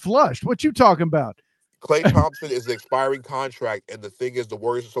 that bitch flushed. What you talking about? Klay Thompson is an expiring contract, and the thing is, the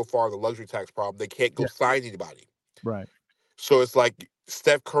Warriors are so far in the luxury tax problem, they can't go sign anybody. Right. So it's like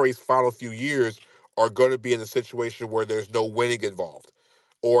Steph Curry's final few years are going to be in a situation where there's no winning involved,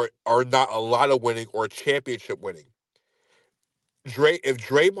 or not a lot of winning or championship winning. If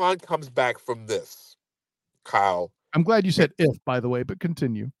Draymond comes back from this, Kyle, I'm glad you said if, by the way, but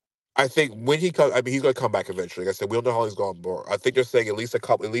continue. I think when he comes, I mean, he's going to come back eventually. Like I said, we don't know how he's going, but I think they're saying at least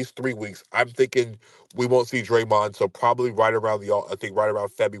 3 weeks. I'm thinking we won't see Draymond, so probably right around right around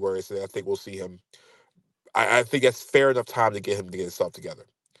February. So I think we'll see him. I think that's fair enough time to get him to get himself together.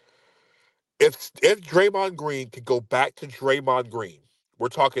 If Draymond Green could go back to Draymond Green, we're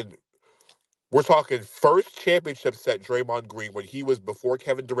talking first championship set Draymond Green when he was before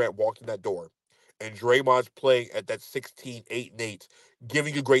Kevin Durant walked in that door. And Draymond's playing at that 16, 8, and 8,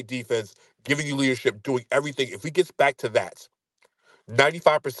 giving you great defense, giving you leadership, doing everything. If he gets back to that,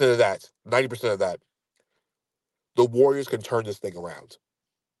 95% of that, 90% of that, the Warriors can turn this thing around.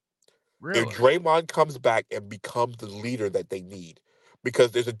 If Really? Draymond comes back and becomes the leader that they need,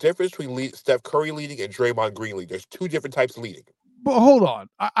 because there's a difference between Steph Curry leading and Draymond Green leading. There's two different types of leading. But hold on.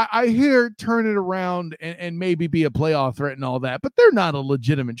 I hear turn it around and maybe be a playoff threat and all that, but they're not a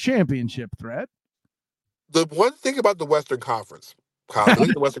legitimate championship threat. The one thing about the Western Conference, Kyle, look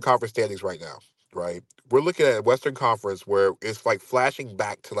at the Western Conference standings right now, right? We're looking at a Western Conference where it's like flashing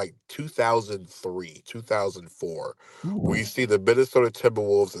back to like 2003, 2004, where you see the Minnesota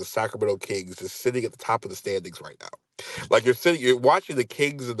Timberwolves and Sacramento Kings just sitting at the top of the standings right now. Like you're watching the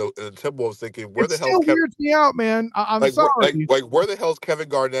Kings and the Timberwolves thinking, where It the hell's still Kevin? weirds me out, man. I'm sorry. Like where the hell's Kevin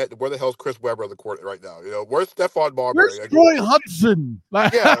Garnett? Where the hell's Chris Webber on the court right now? You know, where's Stephon Where's Marbury? Like, Troy Hudson?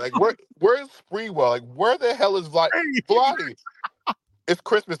 yeah, like where's Sprewell? Like where the hell is Vlade? It's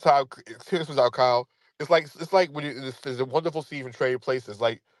Christmas time. It's Christmas time, Kyle. It's like when there's a wonderful Stephen trading places.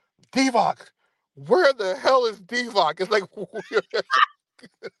 Like Divock, where the hell is Divock? It's like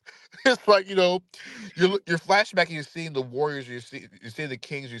it's like you're flashing back and you're seeing the Warriors, you're seeing the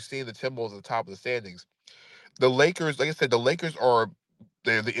Kings, you're seeing the Timberwolves at the top of the standings. The Lakers, like I said, the Lakers are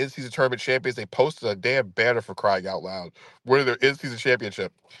they're the in-season tournament champions. They posted a damn banner for crying out loud, winning their in-season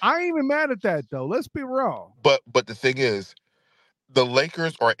championship. I ain't even mad at that though. Let's be real. But the thing is, the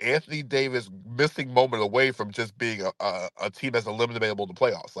Lakers are Anthony Davis missing moment away from just being a team that's eliminable in the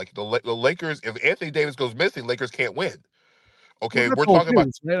playoffs. Like the Lakers, if Anthony Davis goes missing, Lakers can't win. Well, Okay, that's we're old talking about,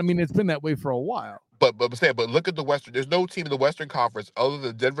 news, right? I mean, it's been that way for a while. but look at the Western. There's no team in the Western Conference other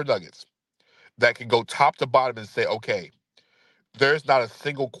than Denver Nuggets that can go top to bottom and say, okay, there's not a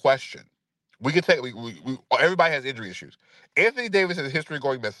single question. We can take everybody has injury issues. Anthony Davis has a history of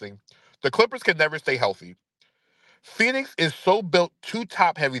going missing. The Clippers can never stay healthy. Phoenix is so built too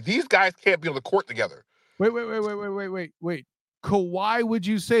top heavy. These guys can't be on the court together. Wait. Kawhi, would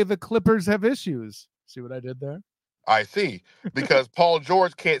you say the Clippers have issues? See what I did there? I see. Because Paul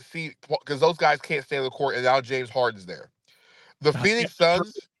George can't see, because those guys can't stay on the court, and now James Harden's there. The Phoenix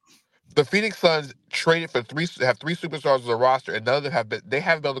Suns, traded for three superstars on the roster, and none of them haven't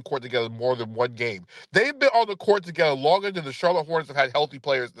been on the court together more than one game. They've been on the court together longer than the Charlotte Hornets have had healthy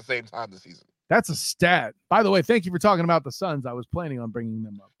players at the same time this season. That's a stat. By the way, thank you for talking about the Suns. I was planning on bringing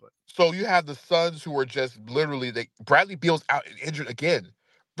them up, but so you have the Suns who are just literally Bradley Beal's out and injured again.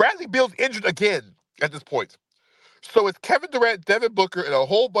 Bradley Beal's injured again at this point. So it's Kevin Durant, Devin Booker, and a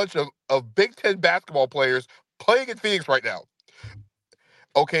whole bunch of Big Ten basketball players playing in Phoenix right now.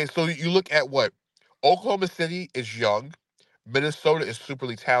 Okay, so you look at what? Oklahoma City is young. Minnesota is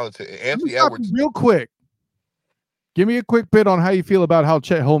superly talented. And Anthony Edwards. Real quick. Give me a quick bit on how you feel about how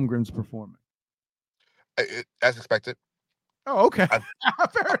Chet Holmgren's performing. As expected. Oh, okay.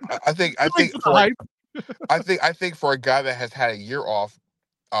 I think for a guy that has had a year off,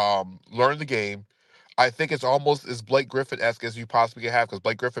 learned the game, I think it's almost as Blake Griffin-esque as you possibly can have, because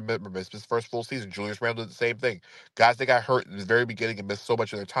Blake Griffin missed his first full season. Julius Randle did the same thing. Guys that got hurt in the very beginning and missed so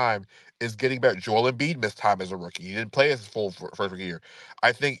much of their time is getting better. Joel Embiid missed time as a rookie. He didn't play as his full first rookie year.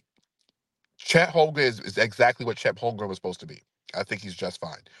 I think Chet Holmgren is exactly what Chet Holmgren was supposed to be. I think he's just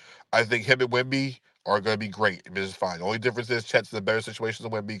fine. I think him and Wemby are going to be great. It's just fine. The only difference is Chet's in a better situation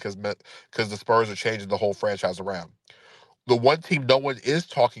than Wemby because the Spurs are changing the whole franchise around. The one team no one is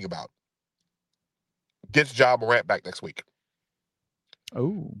talking about gets Ja Morant back next week.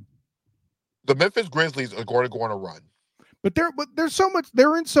 Oh. The Memphis Grizzlies are going to go on a run. But they're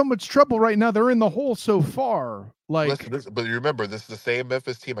in so much trouble right now. They're in the hole so far. Like, but you remember, this is the same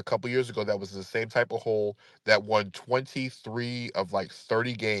Memphis team a couple years ago that was the same type of hole that won 23 of like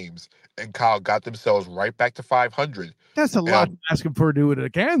 30 games, and Kyle got themselves right back to 500. That's a lot to ask him for to do it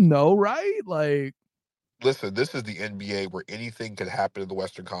again, though, right? Like, listen, this is the NBA where anything can happen in the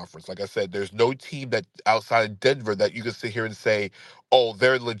Western Conference. Like I said, there's no team that outside of Denver that you can sit here and say, oh,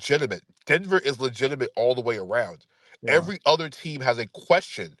 they're legitimate. Denver is legitimate all the way around. Yeah. Every other team has a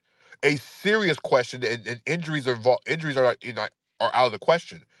question, a serious question, and injuries are out of the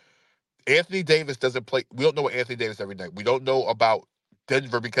question. Anthony Davis doesn't play. We don't know what Anthony Davis every night. We don't know about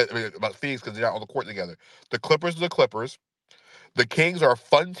Denver about Phoenix because they're not on the court together. The Clippers are the Clippers. The Kings are a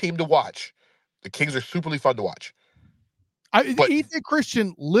fun team to watch. The Kings are superly fun to watch. Ethan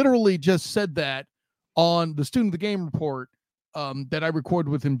Christian literally just said that on the Student of the Game report that I recorded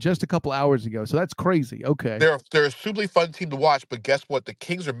with him just a couple hours ago. So that's crazy. Okay. They're a superly fun team to watch, but guess what? The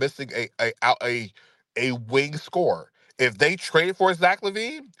Kings are missing a wing scorer. If they traded for Zach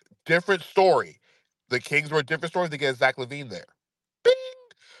LaVine, different story. The Kings were a different story if they get Zach LaVine there. Bing!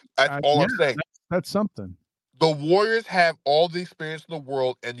 That's all I'm saying. That's something. The Warriors have all the experience in the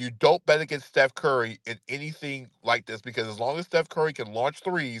world, and you don't bet against Steph Curry in anything like this, because as long as Steph Curry can launch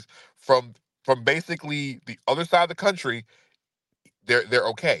threes from basically the other side of the country, they're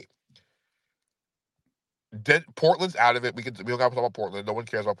okay. Portland's out of it. We don't got to talk about Portland. No one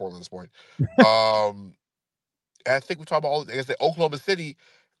cares about Portland at this point. I think we talk about like I said, Oklahoma City.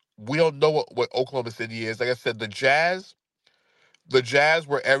 We don't know what Oklahoma City is. Like I said, the Jazz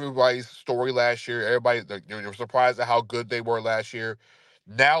were everybody's story last year. Everybody, they were surprised at how good they were last year.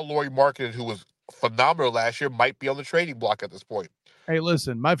 Now, Lauri Markkanen, who was phenomenal last year, might be on the trading block at this point. Hey,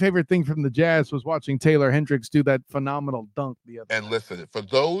 listen, my favorite thing from the Jazz was watching Taylor Hendricks do that phenomenal dunk the other And listen, for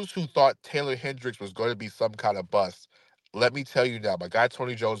those who thought Taylor Hendricks was going to be some kind of bust, let me tell you now, my guy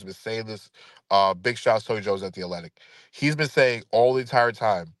Tony Jones has been saying this. Big shout out to Tony Jones at The Athletic. He's been saying all the entire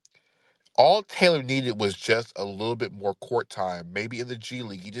time, all Taylor needed was just a little bit more court time. Maybe in the G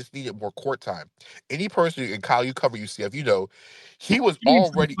League, he just needed more court time. Any person, and Kyle, you cover UCF, you know, he was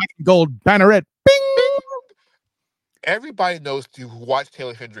already gold banneret. Bing! Everybody knows who watched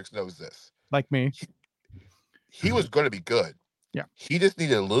Taylor Hendricks knows this. Like me. He was going to be good. Yeah. He just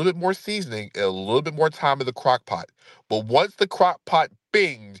needed a little bit more seasoning and a little bit more time in the crock pot. But once the crock pot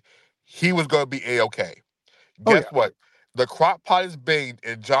binged, he was going to be A-okay. Guess what? The crock pot is binged,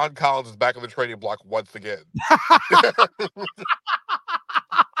 and John Collins is back on the trading block once again.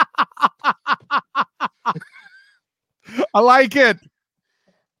 I like it.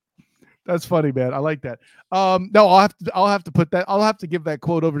 That's funny, man. I like that. No, I'll have to put that. I'll have to give that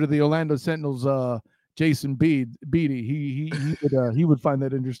quote over to the Orlando Sentinels. Jason Beatty. He would find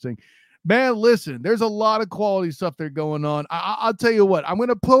that interesting. Man, listen, there's a lot of quality stuff there going on. I'll tell you what. I'm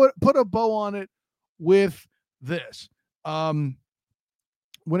gonna put a bow on it with this. When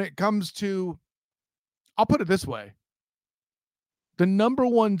it comes to, I'll put it this way: the number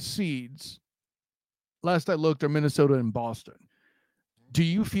one seeds, last I looked, are Minnesota and Boston. Do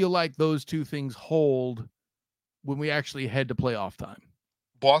you feel like those two things hold when we actually head to playoff time?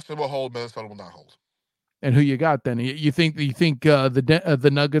 Boston will hold, Minnesota will not hold. And who you got then? You think the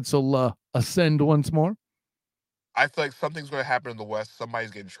Nuggets will ascend once more? I feel like something's going to happen in the West.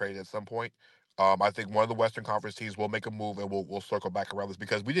 Somebody's getting traded at some point. I think one of the Western Conference teams will make a move, and we'll circle back around this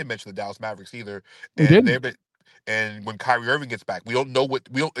because we didn't mention the Dallas Mavericks either. And when Kyrie Irving gets back, we don't know what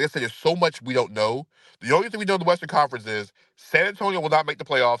we don't. Like I said, there's so much we don't know. The only thing we know in the Western Conference is San Antonio will not make the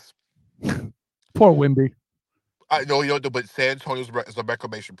playoffs. Poor Wemby. I know you don't know, but San Antonio is a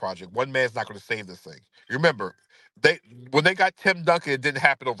reclamation project. One man's not going to save this thing. Remember, when they got Tim Duncan, it didn't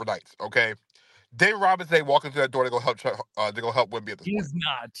happen overnight. Okay, Dave Robinson ain't walking through that door to go help. They go help Wemby at this point. He's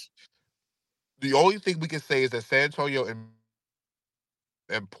not. The only thing we can say is that San Antonio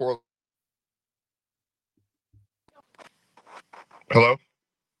and Portland. Hello?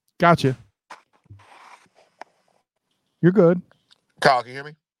 Gotcha. You're good. Kyle, can you hear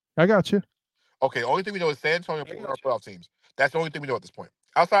me? I got you. Okay, only thing we know is San Antonio and Portland are playoff teams. That's the only thing we know at this point.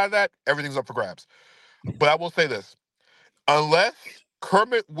 Outside of that, everything's up for grabs. But I will say this. Unless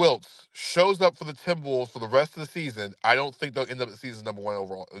Kermit Wilkes shows up for the Timberwolves for the rest of the season, I don't think they'll end up the season number one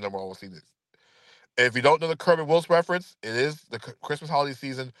overall season. And if you don't know the Kermit Wilkes reference, it is the Christmas holiday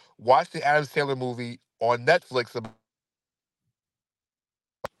season. Watch the Adam Sandler movie on Netflix.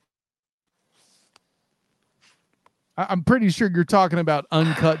 I'm pretty sure you're talking about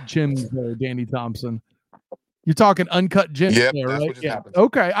Uncut Gems there, Danny Thompson. You're talking Uncut Gems there, right? Yeah.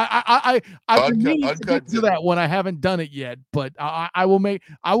 Okay. I've been meaning to get to that one. I haven't done it yet, but I will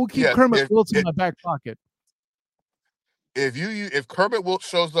keep Kermit Wilkes in my back pocket. If Kermit Wilkes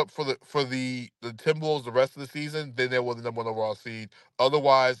shows up for the Timberwolves the rest of the season, then they will the number one overall seed.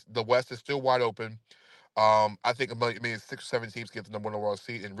 Otherwise, the West is still wide open. I think 6 or 7 teams get the number one overall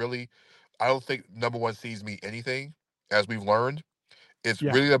seed, and really, I don't think number one seeds mean anything, as we've learned. It's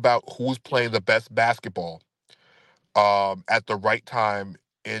really about who's playing the best basketball at the right time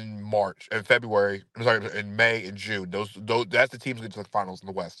in March and February. I'm sorry, in May and June. Those that's the teams who get to the finals in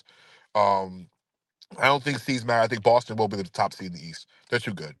the West. I don't think seeds matter. I think Boston will be the top seed in the East. They're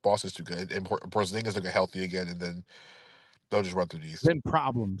too good. Boston's too good. And Porzingis will get healthy again, and then they'll just run through the East. Then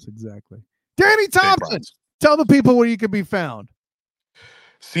problems, exactly. Danny Thompson, tell the people where you can be found.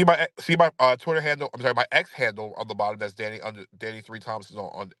 See my Twitter handle. I'm sorry, my X handle on the bottom. That's Danny 3 Thompson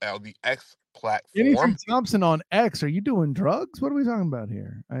on the X platform. Danny 3 Thompson on X. Are you doing drugs? What are we talking about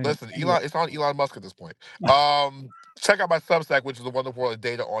here? Listen, Elon. It's on Elon Musk at this point. Check out my Substack, which is the Wonderful World of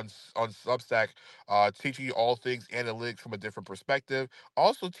Data on Substack, teaching you all things analytics from a different perspective.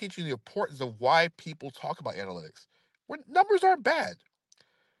 Also teaching the importance of why people talk about analytics. When numbers aren't bad.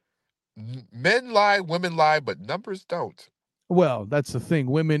 Men lie, women lie, but numbers don't. Well, that's the thing.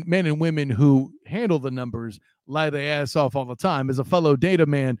 Men and women who handle the numbers lie their ass off all the time. As a fellow data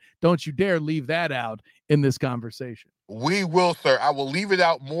man, don't you dare leave that out in this conversation. We will, sir. I will leave it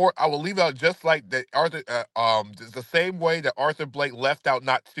out more. I will leave it out just like that Arthur. The same way that Arthur Blake left out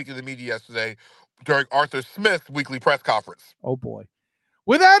not speaking to the media yesterday. during Arthur Smith's weekly press conference. Oh, boy.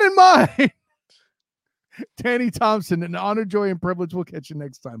 With that in mind, Danny Thompson, an honor, joy, and privilege. We'll catch you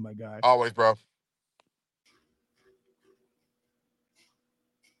next time, my guy. Always, bro.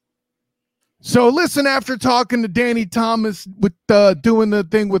 So listen, after talking to Danny Thomas with doing the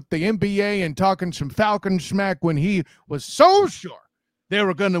thing with the NBA and talking some Falcon schmack when he was so sure they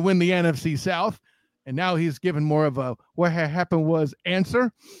were going to win the NFC South, and now he's given more of a what happened was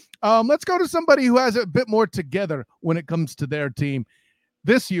answer. Let's go to somebody who has a bit more together when it comes to their team.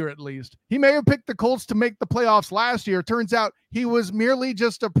 This year, at least. He may have picked the Colts to make the playoffs last year. Turns out he was merely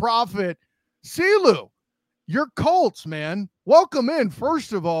just a prophet. Silu, your Colts, man. Welcome in,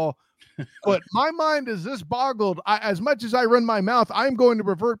 first of all. But my mind is this boggled. As much as I run my mouth, I'm going to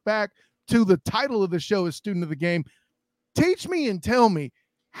revert back to the title of the show as Student of the Game. Teach me and tell me,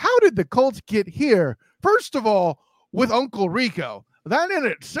 how did the Colts get here? First of all, with Uncle Rico. That in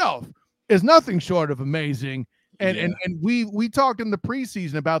itself is nothing short of amazing. And we talked in the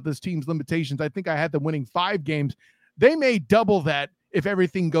preseason about this team's limitations. I think I had them winning 5 games. They may double that if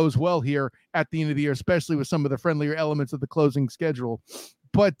everything goes well here at the end of the year, especially with some of the friendlier elements of the closing schedule.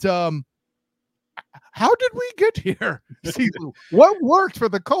 But how did we get here? What worked for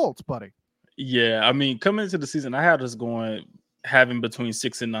the Colts, buddy? Yeah, I mean, coming into the season, I had us having between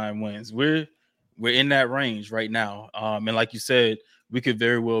 6 and 9 wins. We're in that range right now. And like you said, we could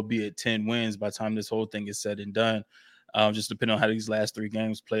very well be at 10 wins by the time this whole thing is said and done, just depending on how these last 3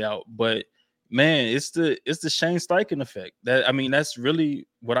 games play out. But man, it's the Shane Steichen effect. That's really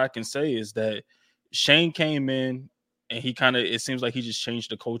what I can say is that Shane came in and it seems like he just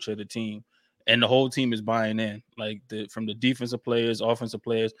changed the culture of the team, and the whole team is buying in. Like from the defensive players, offensive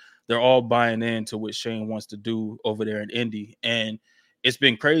players, they're all buying in to what Shane wants to do over there in Indy. And it's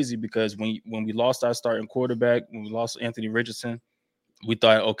been crazy because when we lost our starting quarterback, when we lost Anthony Richardson, we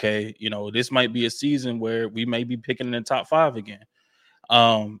thought, okay, this might be a season where we may be picking in the top 5 again.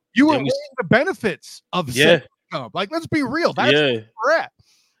 You were weighing the benefits of like, let's be real. That's where we're at.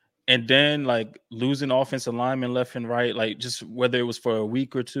 And then like losing offensive linemen left and right, like just whether it was for a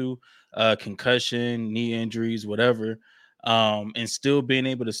week or 2, concussion, knee injuries, whatever, and still being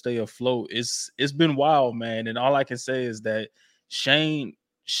able to stay afloat. It's been wild, man. And all I can say is that Shane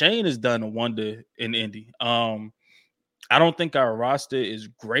has done a wonder in Indy. I don't think our roster is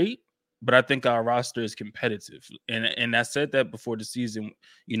great, but I think our roster is competitive. And I said that before the season,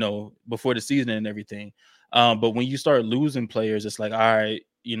 and everything. But when you start losing players, it's like, all right,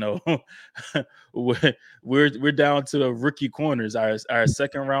 we're down to the rookie corners, our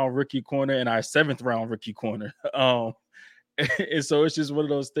second round rookie corner and our 7th round rookie corner. And so it's just one of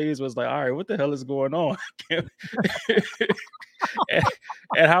those things where it's like, all right, what the hell is going on?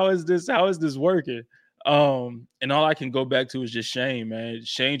 and how is this working? And all I can go back to is just Shane, man.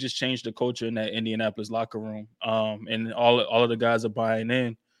 Shane just changed the culture in that Indianapolis locker room. And all of the guys are buying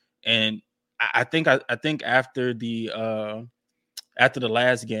in. And I think after the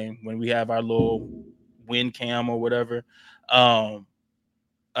last game, when we have our little win cam or whatever,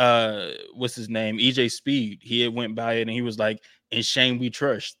 what's his name? EJ Speed. He had went by it and he was like, "In Shane we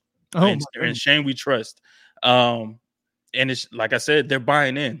trust." And Shane we trust. And it's like I said, they're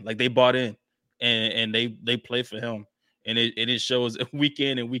buying in, like they bought in. And they play for him, and it shows week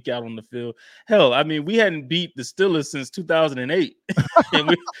in and week out on the field. Hell, I mean, we hadn't beat the Steelers since 2008,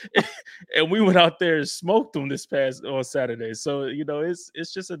 and we went out there and smoked them on Saturday. So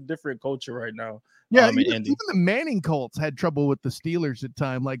it's just a different culture right now. Yeah, even the Manning Colts had trouble with the Steelers at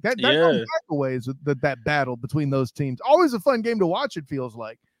time like that. Goes back a ways that battle between those teams. Always a fun game to watch. It feels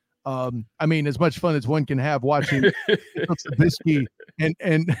like. I mean, as much fun as one can have watching Trubisky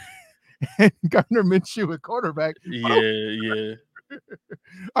and Gardner Minshew at quarterback. Yeah.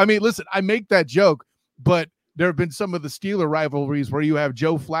 I mean, listen, I make that joke, but there have been some of the Steeler rivalries where you have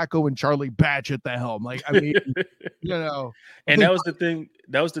Joe Flacco and Charlie Batch at the helm. Like, I mean, And that was the thing.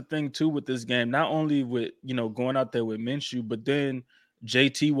 That was the thing too with this game. Not only with going out there with Minshew, but then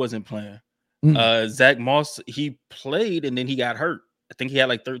JT wasn't playing. Zach Moss, he played and then he got hurt. I think he had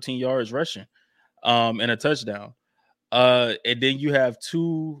like 13 yards rushing, and a touchdown. And then you have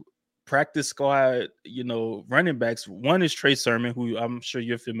 2 practice squad, running backs. One is Trey Sermon, who I'm sure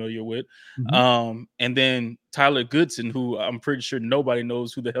you're familiar with. And then Tyler Goodson, who I'm pretty sure nobody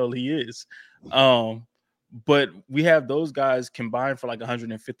knows who the hell he is. But we have those guys combined for like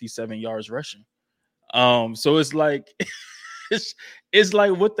 157 yards rushing. So it's like, it's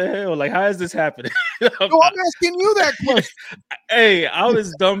like, what the hell? Like, how is this happening? I'm asking you that question. Hey, I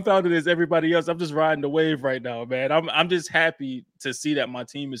was dumbfounded as everybody else. I'm just riding the wave right now, man. I'm just happy to see that my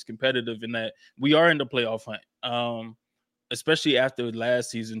team is competitive and that we are in the playoff hunt. especially after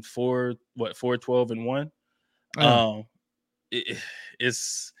last season, 4-12-1.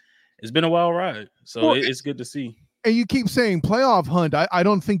 It's been a wild ride, so it's good to see. And you keep saying playoff hunt. I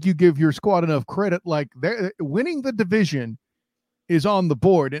don't think you give your squad enough credit. Like, winning the division is on the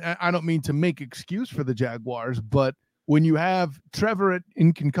board, and I don't mean to make excuse for the Jaguars, but when you have Trevor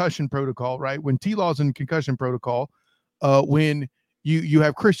in concussion protocol, right? When T-Law's in concussion protocol, when you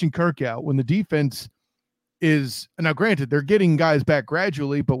have Christian Kirk out, when the defense is, now granted they're getting guys back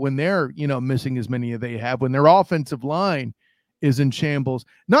gradually, but when they're missing as many as they have, when their offensive line is in shambles,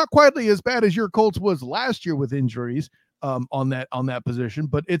 not quite as bad as your Colts was last year with injuries on that position,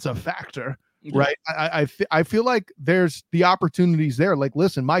 but it's a factor, right? I feel like there's the opportunities there. Like,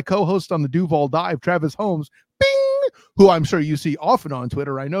 listen, my co-host on the Duval Dive, Travis Holmes, bing, who I'm sure you see often on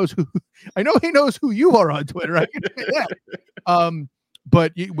Twitter. I know he knows who you are on Twitter. I can say that.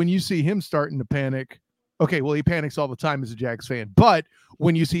 But when you see him starting to panic, okay, well, he panics all the time as a Jags fan, but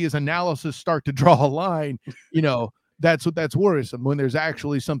when you see his analysis start to draw a line, that's worrisome when there's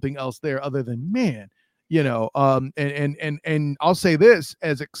actually something else there other than, man, and I'll say this,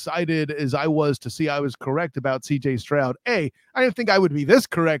 as excited as I was to see I was correct about CJ Stroud, A, I didn't think I would be this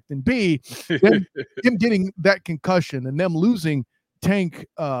correct, and B, him getting that concussion and them losing Tank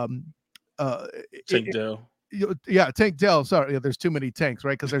Dell. Tank Dell. Sorry, there's too many Tanks,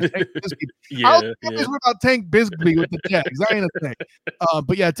 right? Because there's Tank Bigsby. I was about Tank Bigsby with the Jags. I ain't a thing.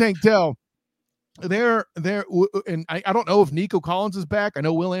 But yeah, Tank Dell. They're and I don't know if Nico Collins is back. I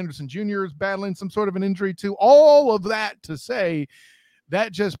know Will Anderson Jr. is battling some sort of an injury too. All of that to say,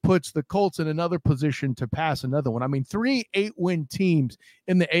 that just puts the Colts in another position to pass another one. I mean, 3 8-win teams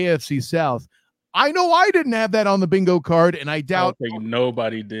in the AFC South. I know I didn't have that on the bingo card, and I doubt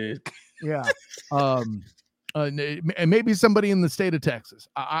nobody did. Yeah. And maybe somebody in the state of Texas.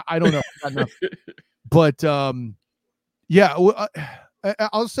 I don't know. But yeah.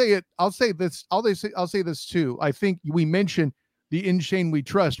 I'll say it. I'll say this too. I think we mentioned the In Shane We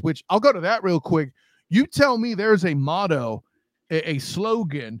Trust, which I'll go to that real quick. You tell me there's a motto, a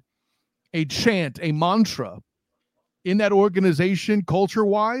slogan, a chant, a mantra in that organization,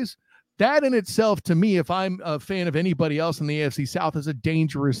 culture-wise. That in itself, to me, if I'm a fan of anybody else in the AFC South, is a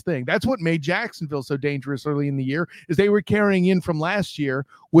dangerous thing. That's what made Jacksonville so dangerous early in the year, is they were carrying in from last year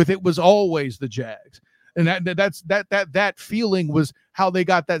with it was always the Jags. And that feeling was how they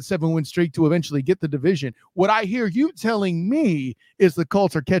got that 7-win streak to eventually get the division. What I hear you telling me is the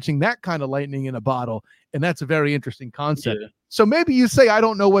Colts are catching that kind of lightning in a bottle, and that's a very interesting concept. Yeah. So maybe you say, I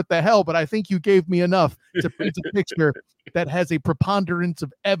don't know what the hell, but I think you gave me enough to paint a picture that has a preponderance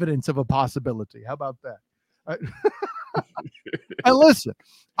of evidence of a possibility. How about that? And listen,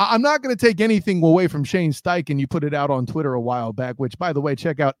 I'm not going to take anything away from Shane Steichen. You put it out on Twitter a while back, which, by the way,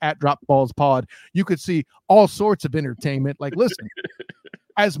 check out @DropBallsPod. You could see all sorts of entertainment. Like, listen,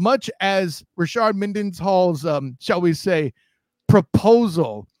 as much as Rashard Mendenhall's, shall we say,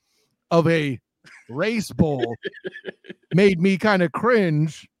 proposal of a race bowl made me kind of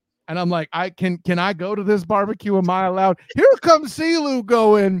cringe. And I'm like, can I go to this barbecue? Am I allowed? Here comes Silu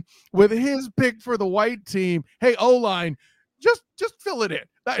going with his pick for the white team. Hey, O-line, just fill it in.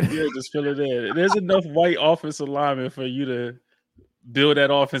 Yeah, just fill it in. There's enough white offensive linemen for you to build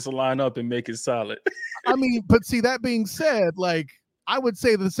that offensive line up and make it solid. I mean, but see, that being said, like, I would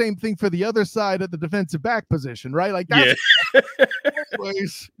say the same thing for the other side at the defensive back position, right? Like, that's,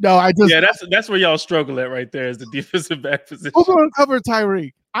 anyways, no, that's where y'all struggle at right there, is the defensive back position. Who's going to cover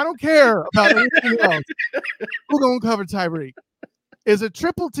Tyreek? I don't care about anything else. Who's going to cover Tyreek? Is a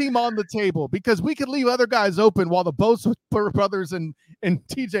triple team on the table? Because we could leave other guys open while the Bosa brothers and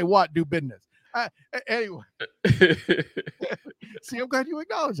TJ Watt do business. Anyway, see, I'm glad you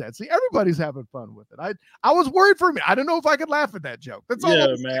acknowledge that. See, everybody's having fun with it. I was worried for me. I don't know if I could laugh at that joke. That's all.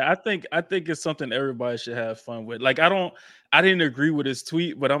 Yeah, man. I think it's something everybody should have fun with. Like, I didn't agree with his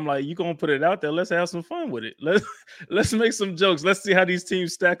tweet, but I'm like, you gonna put it out there? Let's have some fun with it. Let's make some jokes. Let's see how these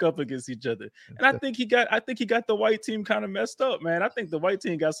teams stack up against each other. And I think he got the white team kind of messed up, man. I think the white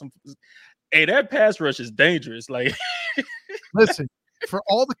team got some. Hey, that pass rush is dangerous. Like, listen. For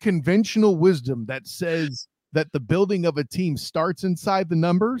all the conventional wisdom that says that the building of a team starts inside the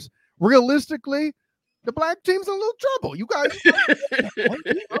numbers, realistically, the black team's in a little trouble. You guys,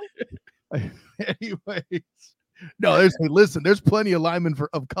 anyways, no. There's plenty of linemen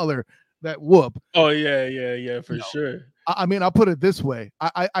of color that whoop. Oh yeah, for sure. I mean, I'll put it this way: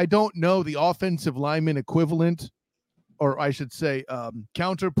 I don't know the offensive lineman equivalent, or I should say,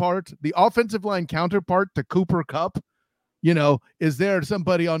 counterpart, the offensive line counterpart to Cooper Kupp. Is there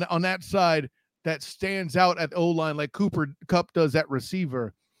somebody on that side that stands out at O-line like Cooper Kupp does at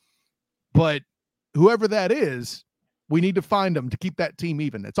receiver? But whoever that is, We need to find them to keep that team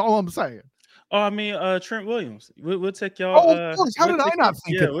even. That's all I'm saying. Oh, I mean, Trent Williams. We'll take y'all. Of course. How did I not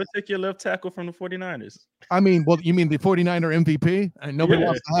think of that? We'll take your left tackle from the 49ers. I mean, well, you mean the 49er MVP? And nobody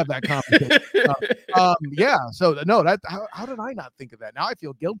wants to have that conversation. Yeah. So, no, how did I not think of that? Now I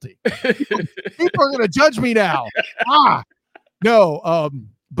feel guilty. People are going to judge me now. No.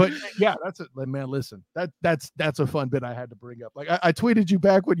 But yeah, that's it, man. Listen, that's a fun bit I had to bring up. Like I tweeted you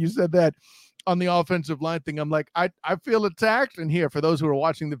back when you said that on the offensive line thing. I'm like, I feel attacked. And here, for those who are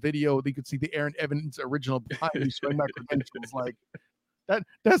watching the video, you could see the Aaron Evans original behind me showing my credentials. Like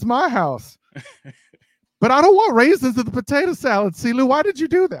that's my house. But I don't want raisins in the potato salad. Silu, why did you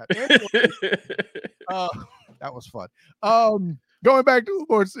do that? That was fun. Going back to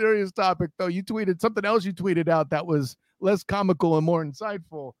a more serious topic, though, you tweeted something else. You tweeted out that was less comical and more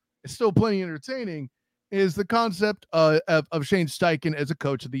insightful. It's still plenty entertaining. Is the concept of Shane Steichen as a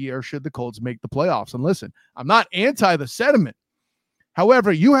coach of the year should the Colts make the playoffs? And listen, I'm not anti the sentiment.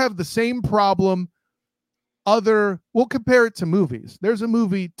 However, you have the same problem. We'll compare it to movies. There's a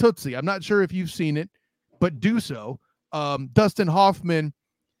movie, Tootsie. I'm not sure if you've seen it, but do so. Dustin Hoffman.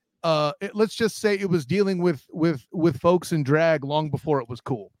 Let's just say it was dealing with folks in drag long before it was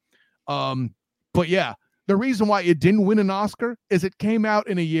cool. But yeah. The reason why it didn't win an Oscar is it came out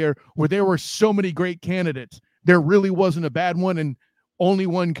in a year where there were so many great candidates. There really wasn't a bad one, and only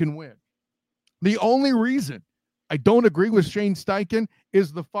one can win. The only reason I don't agree with Shane Steichen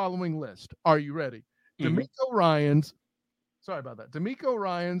is the following list. Are you ready? DeMeco Ryans. Sorry about that. DeMeco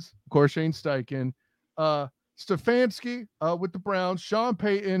Ryans, of course, Shane Steichen. Stefanski with the Browns. Sean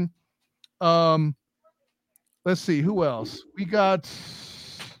Payton. Let's see. Who else? We got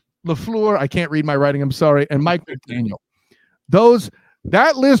LaFleur, I can't read my writing, I'm sorry, and Mike McDaniel.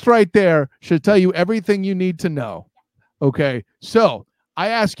 That list right there should tell you everything you need to know. Okay, so I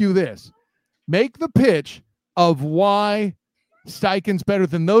ask you this. Make the pitch of why Steichen's better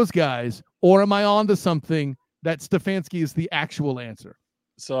than those guys, or am I on to something that Stefanski is the actual answer?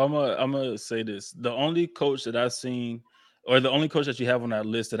 So I'm gonna say this. The only coach that I've seen, or the only coach that you have on that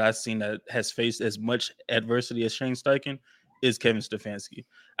list that I've seen that has faced as much adversity as Shane Steichen is Kevin Stefanski.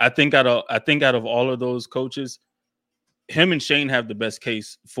 I think out of all of those coaches, him and Shane have the best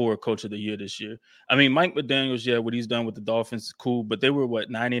case for coach of the year this year. I mean, Mike McDaniels, what he's done with the Dolphins is cool, but they were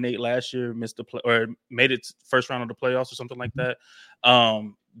 9-8 last year, made it first round of the playoffs or something like that.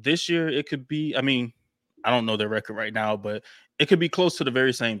 This year it could be, I mean, I don't know their record right now, but it could be close to the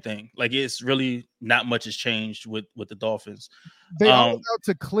very same thing. Like, it's really not much has changed with the Dolphins. They are about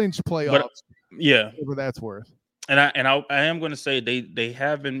to clinch playoffs. But, yeah, whatever that's worth. And I am going to say they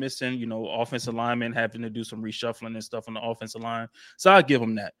have been missing, offensive linemen, having to do some reshuffling and stuff on the offensive line. So I'll give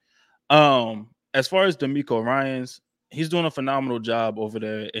them that. As far as DeMeco Ryans, he's doing a phenomenal job over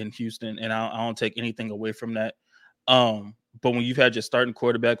there in Houston, and I don't take anything away from that. But when you've had your starting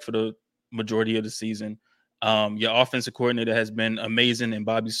quarterback for the majority of the season, your offensive coordinator has been amazing in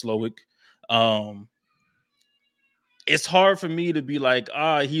Bobby Slowick. It's hard for me to be like,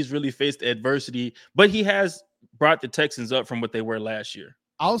 he's really faced adversity, but he has brought the Texans up from what they were last year.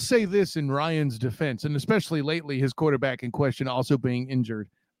 I'll say this in Ryan's defense, and especially lately, his quarterback in question also being injured,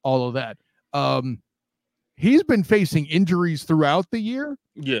 all of that. He's been facing injuries throughout the year.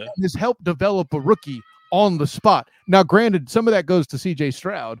 Yeah. And has helped develop a rookie on the spot. Now, granted, some of that goes to CJ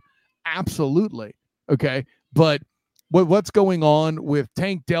Stroud. Absolutely. Okay. But what's going on with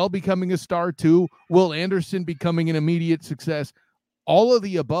Tank Dell becoming a star too, Will Anderson becoming an immediate success, all of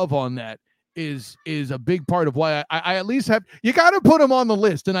the above on that is a big part of why I at least have, you got to put him on the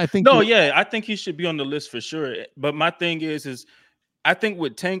list. And I think, I think he should be on the list for sure. But my thing is I think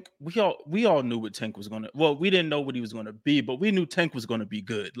with Tank, we all knew what Tank was going to, well, we didn't know what he was going to be, but we knew Tank was going to be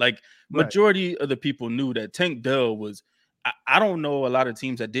good. Like, majority of the people knew that Tank Dell was, I don't know a lot of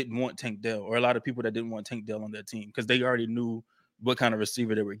teams that didn't want Tank Dell, or a lot of people that didn't want Tank Dell on their team, because they already knew what kind of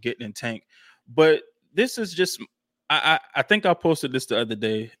receiver they were getting in Tank. But this is just, I think I posted this the other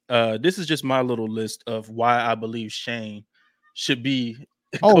day. This is just my little list of why I believe Shane should be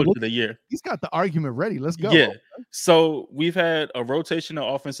coach of the year. He's got the argument ready. Let's go. Yeah. So we've had a rotation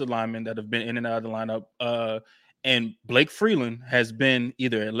of offensive linemen that have been in and out of the lineup. And Blake Freeland has been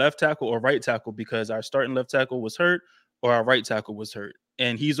either a left tackle or right tackle, because our starting left tackle was hurt or our right tackle was hurt.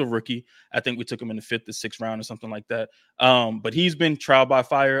 And he's a rookie. I think we took him in the 5th or 6th round or something like that. But he's been trial by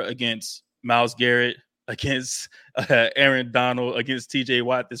fire against Myles Garrett, against Aaron Donald, against TJ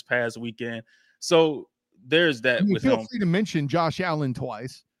Watt this past weekend. So there's that. Feel free to mention Josh Allen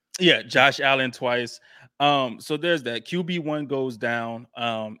twice. Yeah, Josh Allen twice. So there's that. QB1 goes down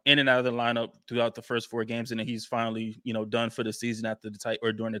in and out of the lineup throughout the first 4 games, and then he's finally, done for the season after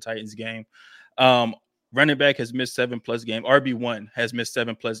during the Titans game. running back has missed 7+ games. RB1 has missed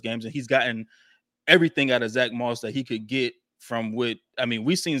 7+ games, and he's gotten everything out of Zach Moss that he could get from we've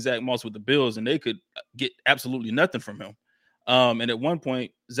seen Zach Moss with the Bills, and they could get absolutely nothing from him. And at one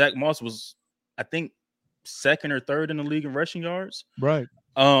point, Zach Moss was, I think, second or third in the league in rushing yards. Right.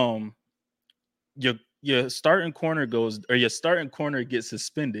 Your starting corner gets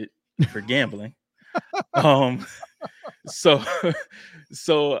suspended for gambling. So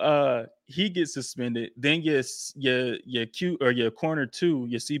he gets suspended. Then your corner 2,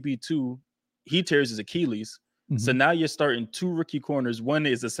 your CB2, he tears his Achilles. Mm-hmm. So now you're starting 2 rookie corners. One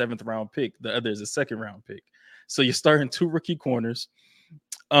is a 7th round pick. The other is a 2nd round pick. So you're starting 2 rookie corners.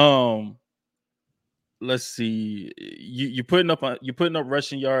 Let's see. You're putting up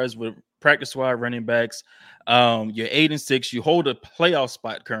rushing yards with practice squad running backs. You're 8-6. You hold a playoff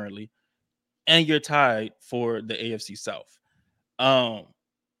spot currently, and you're tied for the AFC South. And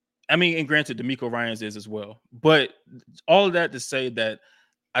granted, DeMeco Ryans is as well. But all of that to say that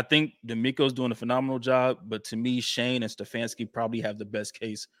I think DeMeco's doing a phenomenal job, but to me, Shane and Stefanski probably have the best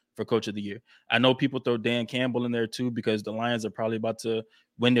case for Coach of the Year. I know people throw Dan Campbell in there too because the Lions are probably about to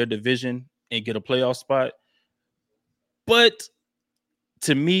win their division and get a playoff spot. But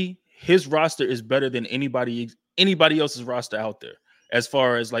to me, his roster is better than anybody else's roster out there. As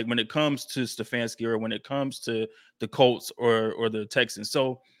far as like when it comes to Stefanski or when it comes to the Colts or the Texans.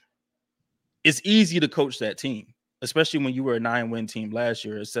 So it's easy to coach that team, especially when you were a 9-win team last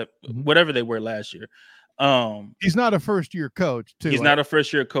year, except whatever they were last year. He's not a first-year coach, too. He's not a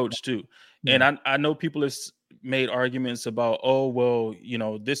first-year coach, too. Yeah. And I know people have made arguments about,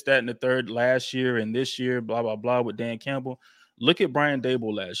 this, that, and the third last year and this year, blah, blah, blah, with Dan Campbell. Look at Brian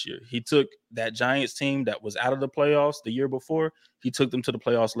Daboll last year. He took that Giants team that was out of the playoffs the year before. He took them to the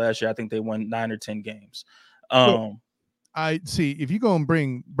playoffs last year. I think they won 9 or 10 games. I see. If you go and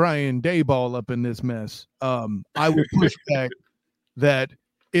bring Brian Daboll up in this mess, I would push back that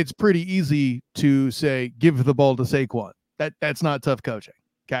it's pretty easy to say, give the ball to Saquon. That's not tough coaching.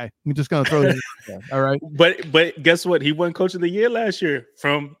 Okay. I'm just going to throw it in. All right. But guess what? He won Coach of the Year last year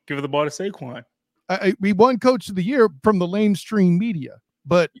from give the ball to Saquon. We won Coach of the Year from the lamestream media.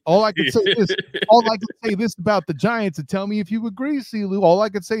 But all I can say this about the Giants, and tell me if you agree, Silu. All I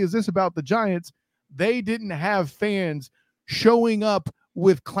could say is this about the Giants. They didn't have fans showing up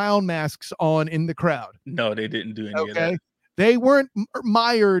with clown masks on in the crowd. No, they didn't do any of that. They weren't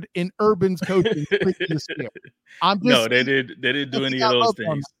mired in Urban's coaching previous year. No, they didn't do any of those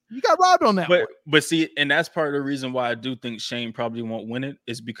things. You got robbed on that one. But see, and that's part of the reason why I do think Shane probably won't win it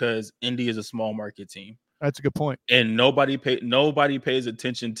is because Indy is a small market team. That's a good point. And nobody pays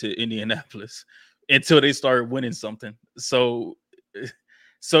attention to Indianapolis until they start winning something. So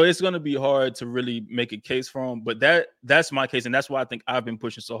it's going to be hard to really make a case for them. But that's my case, and that's why I think I've been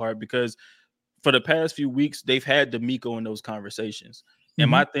pushing so hard because for the past few weeks they've had DeMeco in those conversations. And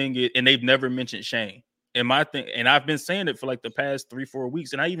my thing is, and they've never mentioned Shane. And my thing, and I've been saying it for like the past 3-4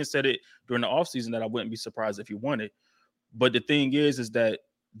 weeks, and I even said it during the offseason that I wouldn't be surprised if he won it. But the thing is that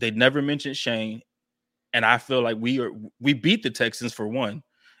they never mentioned Shane. And I feel like we beat the Texans for one.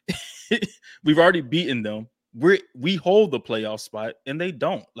 We've already beaten them. We hold the playoff spot and they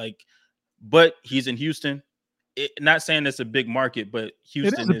don't. But he's in Houston. Not saying it's a big market, but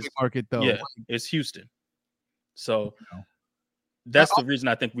Houston is a big market though. Yeah, it's Houston. So that's the reason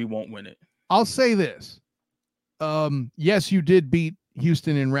I think we won't win it. I'll say this. Yes, you did beat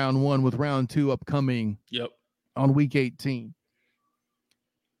Houston in round 1 with round 2 upcoming. Yep. On week 18.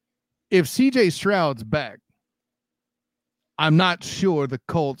 If CJ Stroud's back, I'm not sure the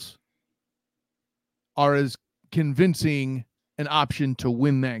Colts are as convincing an option to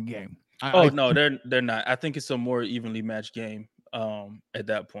win that game. No, they're not. I think it's a more evenly matched game at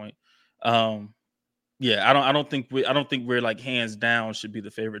that point. I don't think we're like hands down should be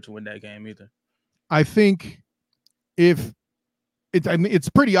the favorite to win that game either. I think it's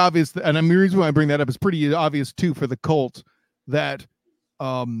pretty obvious, and the reason why I bring that up is pretty obvious too for the Colts that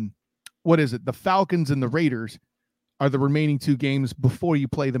what is it? The Falcons and the Raiders are the remaining 2 games before you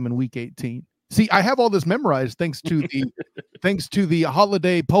play them in week 18. See, I have all this memorized thanks to the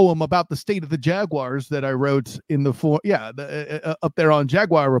holiday poem about the state of the Jaguars that I wrote in up there on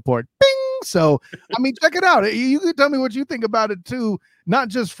Jaguar Report. Bing! So, check it out. You can tell me what you think about it too, not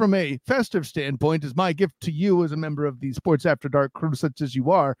just from a festive standpoint, as my gift to you as a member of the Sports After Dark crew, such as you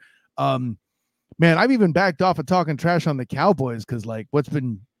are. Man, I've even backed off of talking trash on the Cowboys because what's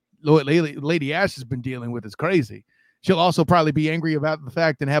been Lady Ash has been dealing with is crazy. She'll also probably be angry about the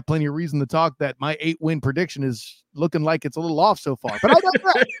fact and have plenty of reason to talk that my 8-win prediction is looking like it's a little off so far. But I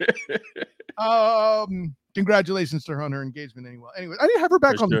digress. Congratulations to her on her engagement anyway. I didn't have her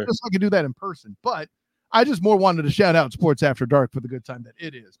back on just so I could do that in person. But I just more wanted to shout out Sports After Dark for the good time that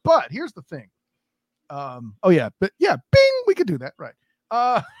it is. But here's the thing. Bing, we could do that, right?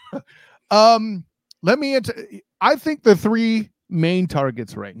 Let me answer. I think the three main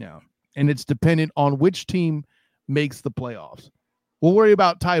targets right now, and it's dependent on which team makes the playoffs. We'll worry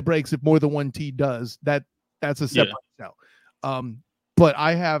about tie breaks if more than one team does. That's a separate cell. But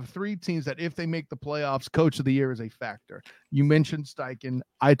I have three teams that if they make the playoffs, Coach of the Year is a factor. You mentioned Steichen.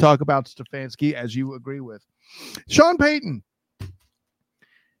 I talk about Stefanski, as you agree with. Sean Payton.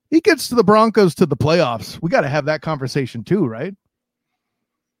 He gets to the Broncos to the playoffs. We got to have that conversation too, right?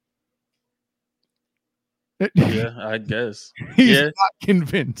 Yeah, I guess. He's not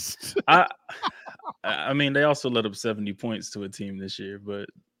convinced. I mean, they also let up 70 points to a team this year, but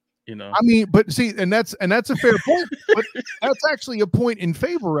but see, and that's a fair point. But that's actually a point in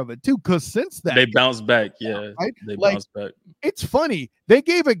favor of it too, because since that they bounced back, right? They bounced back. It's funny. They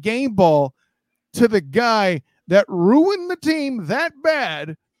gave a game ball to the guy that ruined the team that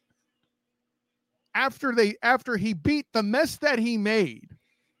bad after he beat the mess that he made.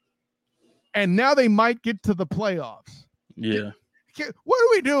 And now they might get to the playoffs. Yeah. What are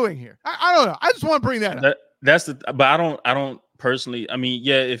we doing here? I don't know. I just want to bring that up. But I don't personally. I mean,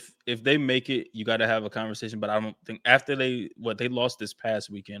 yeah, if they make it, you got to have a conversation. But I don't think after they lost this past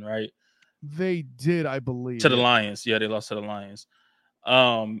weekend, right? They did, I believe, to the Lions. Yeah, they lost to the Lions.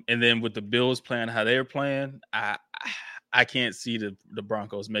 And then with the Bills playing how they're playing, I can't see the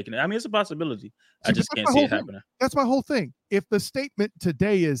Broncos making it. I mean, it's a possibility. I just can't see it happening. That's my whole thing. If the statement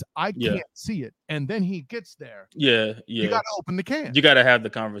today is I can't see it, and then he gets there, you got to open the can. You got to have the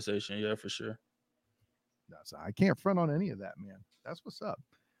conversation, yeah, for sure. I can't front on any of that, man. That's what's up.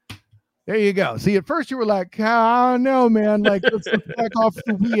 There you go. See, at first you were like, I don't know, man. Like, let's back off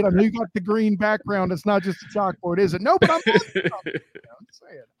the weed. I know you got the green background. It's not just a chalkboard, is it? No, but I'm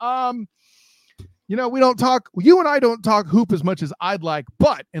saying. We don't talk. You and I don't talk hoop as much as I'd like,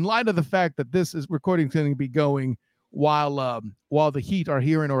 but in light of the fact that this recording is going to be going while the Heat are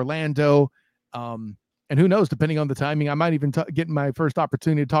here in Orlando, and who knows, depending on the timing, I might even get my first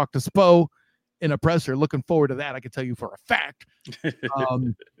opportunity to talk to Spo in a presser. Looking forward to that. I can tell you for a fact.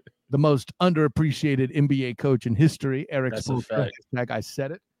 The most underappreciated NBA coach in history, Eric Spoelstra. That guy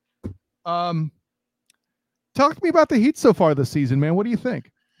said it. Talk to me about the Heat so far this season, man. What do you think?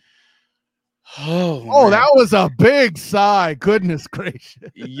 Oh, that was a big sigh. Goodness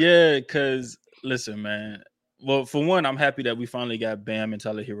gracious. Yeah, because listen, man. Well, for one, I'm happy that we finally got Bam and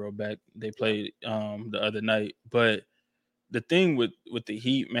Tyler Hero back. They played the other night. But the thing with the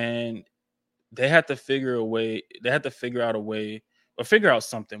Heat, man, they had to figure out a way or figure out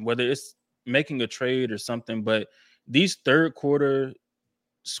something, whether it's making a trade or something. But these third quarter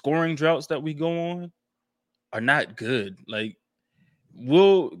scoring droughts that we go on are not good. Like,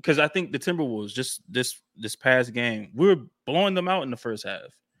 because I think the Timberwolves just this past game, we were blowing them out in the first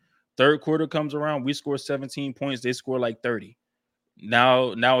half. Third quarter comes around, we score 17 points, they score like 30.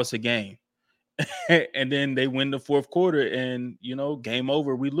 Now it's a game. And then they win the fourth quarter and game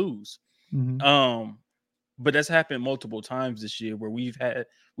over, we lose. Mm-hmm. But that's happened multiple times this year where we've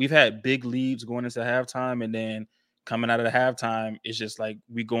had big leads going into halftime, and then coming out of the halftime, it's just like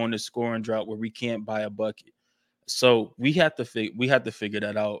we go into scoring drought where we can't buy a bucket. So we have to figure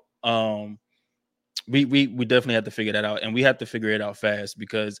that out. We definitely have to figure that out, and we have to figure it out fast,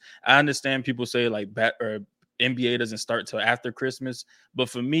 because I understand people say like NBA doesn't start till after Christmas, but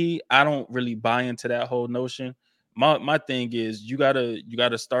for me, I don't really buy into that whole notion. My thing is you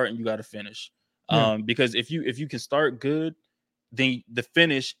gotta start and you gotta finish. Because if you can start good, then the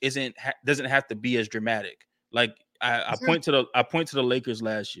finish doesn't have to be as dramatic. Like I point to the Lakers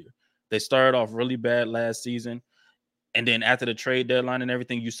last year. They started off really bad last season. And then after the trade deadline and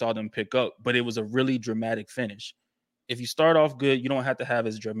everything, you saw them pick up, but it was a really dramatic finish. If you start off good, you don't have to have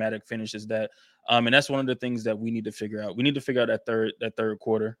as dramatic finish as that. And that's one of the things that we need to figure out. We need to figure out that third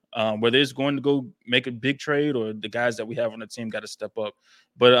quarter, whether it's going to go make a big trade or the guys that we have on the team got to step up.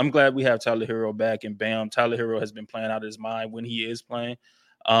 But I'm glad we have Tyler Hero back, and Bam. Tyler Hero has been playing out of his mind when he is playing.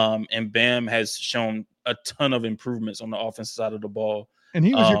 And Bam has shown a ton of improvements on the offensive side of the ball. And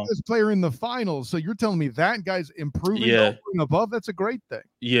he was your best player in the finals. So you're telling me that guy's improving over and above? That's a great thing.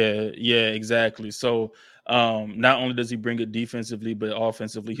 Yeah, exactly. So not only does he bring it defensively, but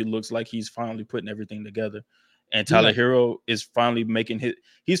offensively, he looks like he's finally putting everything together. And Tyler Hero is finally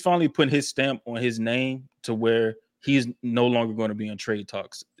he's finally putting his stamp on his name to where he's no longer going to be in trade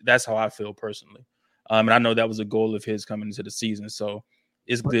talks. That's how I feel personally. And I know that was a goal of his coming into the season. So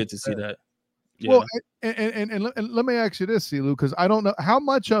it's good to see that. Yeah. Well, and let me ask you this, Silu, because I don't know how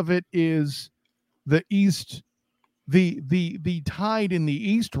much of it is the East the tide in the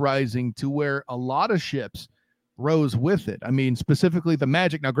East rising to where a lot of ships rose with it. I mean, specifically the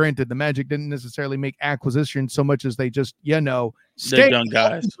Magic. Now, granted, the Magic didn't necessarily make acquisitions so much as they just, stayed young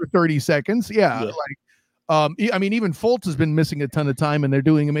guys for 30 seconds. Yeah. I mean, even Fultz has been missing a ton of time, and they're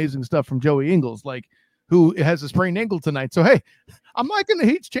doing amazing stuff from Joey Ingles, who has a sprained ankle tonight. So, hey, I'm liking the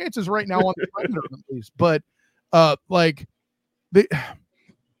Heat's chances right now on the Thunder at least. But,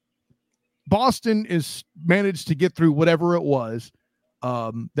 Boston is managed to get through whatever it was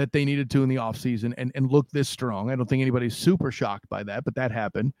that they needed to in the offseason and look this strong. I don't think anybody's super shocked by that, but that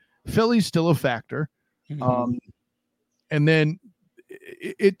happened. Philly's still a factor. Mm-hmm. And then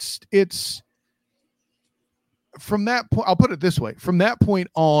it's from that point, I'll put it this way. From that point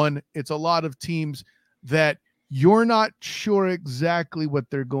on, it's a lot of teams that you're not sure exactly what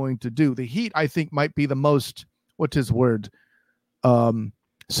they're going to do. The Heat, I think, might be the most, what's his word?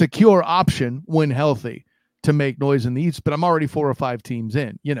 Secure option when healthy to make noise in the East, but I'm already 4 or 5 teams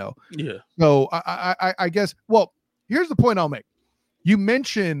in, Yeah. So I guess, well, here's the point I'll make. You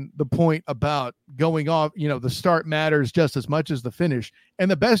mentioned the point about going off, the start matters just as much as the finish.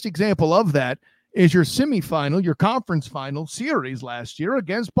 And the best example of that is your semifinal, your conference final series last year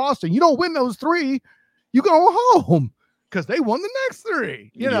against Boston. You don't win those 3, you go home because they won the next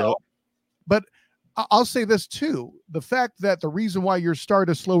 3, know. But I'll say this too. The fact that the reason why your start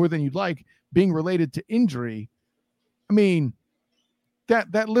is slower than you'd like being related to injury, I mean,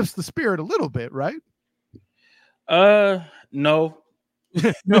 that lifts the spirit a little bit, right? No.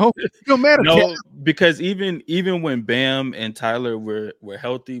 No matter. No, because even when Bam and Tyler were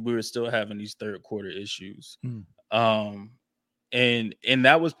healthy, we were still having these third quarter issues. And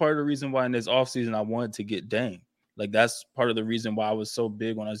that was part of the reason why in this offseason I wanted to get Dame. Like, that's part of the reason why I was so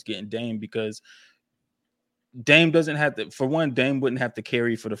big when I was getting Dame, because Dame doesn't have to, for one, Dame wouldn't have to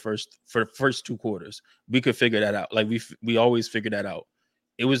carry for the first 2 quarters. We could figure that out. Like we always figure that out.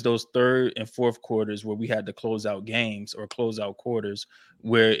 It was those third and fourth quarters where we had to close out games or close out quarters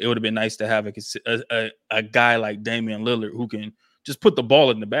where it would have been nice to have a guy like Damian Lillard who can just put the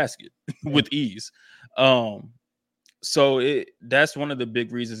ball in the basket with ease. So that's one of the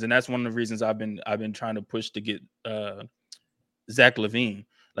big reasons, and that's one of the reasons I've been trying to push to get Zach LaVine.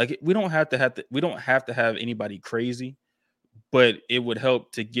 Like, we don't have to have anybody crazy, but it would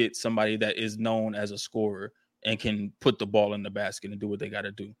help to get somebody that is known as a scorer and can put the ball in the basket and do what they got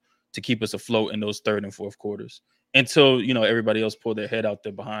to do to keep us afloat in those third and fourth quarters until, everybody else pull their head out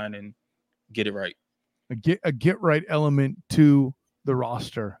there behind and get it right. A get right element to the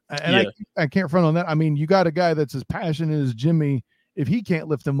roster. And I can't front on that. I mean, you got a guy that's as passionate as Jimmy. If he can't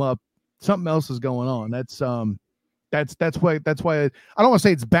lift him up, something else is going on. That's why I don't want to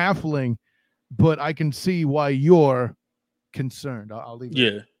say it's baffling, but I can see why you're concerned. I'll leave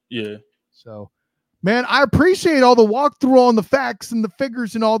it. Yeah. So, man, I appreciate all the walkthrough on the facts and the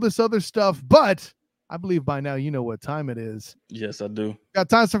figures and all this other stuff, but I believe by now you know what time it is. Yes, I do. Got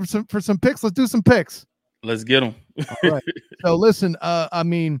time for some picks? Let's do some picks. Let's get them. All right. So listen, I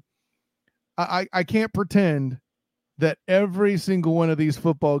mean, I can't pretend that every single one of these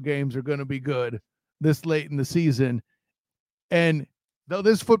football games are going to be good this late in the season. And though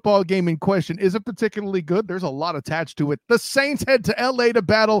this football game in question isn't particularly good, there's a lot attached to it. The Saints head to LA to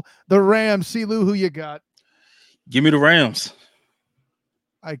battle the Rams. C-Lou, who you got? Give me the Rams.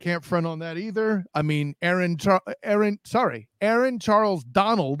 I can't front on that either. I mean, Aaron Charles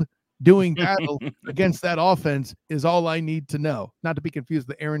Donald doing battle against that offense is all I need to know. Not to be confused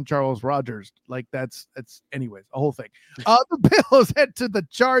with Aaron Charles Rodgers. Like that's anyways, a whole thing. The Bills head to the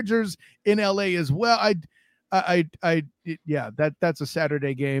Chargers in LA as well. That's a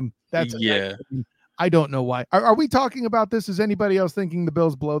Saturday game. I don't know why. Are we talking about this? Is anybody else thinking the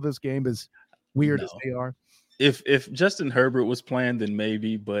Bills blow this game as weird as they are? If Justin Herbert was playing, then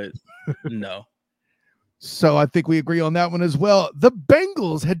maybe, but no. So I think we agree on that one as well. The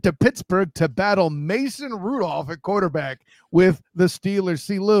Bengals head to Pittsburgh to battle Mason Rudolph at quarterback with the Steelers.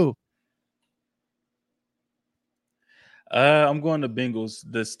 C-Lou. I'm going to Bengals.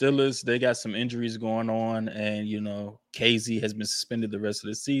 The Steelers, they got some injuries going on, and KZ has been suspended the rest of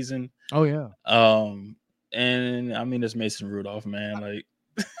the season. Oh yeah. And I mean, it's Mason Rudolph, man. Like,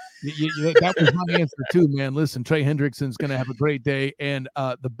 that was my answer too, man. Listen, Trey Hendrickson's going to have a great day, and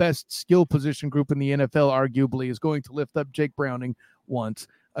the best skill position group in the NFL, arguably, is going to lift up Jake Browning once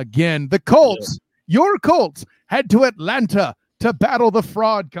again. The Colts, your Colts, head to Atlanta to battle the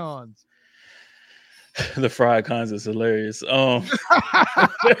Fraud Cons. The Fraud Cons is hilarious. I'm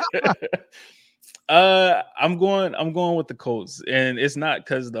going with the Colts, and it's not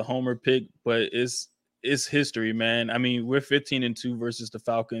because of the homer pick, but it's history, man. I mean, we're 15-2 versus the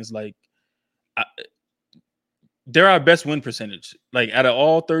Falcons. Like, they're our best win percentage. Like out of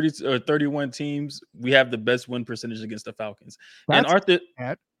all 30 or 31 teams, we have the best win percentage against the Falcons. And Arthur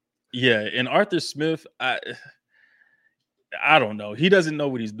Smith, I don't know. He doesn't know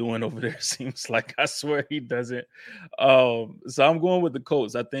what he's doing over there. Seems like, I swear he doesn't. So I'm going with the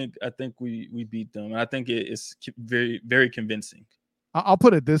Colts. I think we beat them. And I think it's very, very convincing. I'll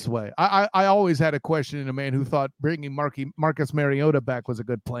put it this way. I always had a question in a man who thought bringing Marcus Mariota back was a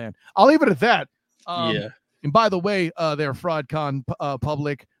good plan. I'll leave it at that. And by the way, their FraudCon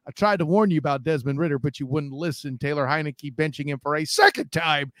public, I tried to warn you about Desmond Ridder, but you wouldn't listen. Taylor Heineke benching him for a second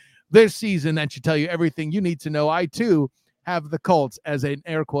time this season. That should tell you everything you need to know. I, too, have the Colts as an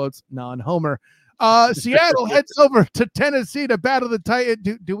air quotes non-homer. Seattle heads over to Tennessee to battle the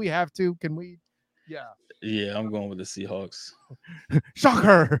Titans. Do we have to? Can we? Yeah, I'm going with the Seahawks.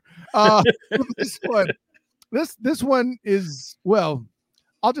 Shocker. This one is, well,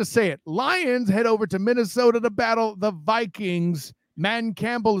 I'll just say it. Lions head over to Minnesota to battle the Vikings. Man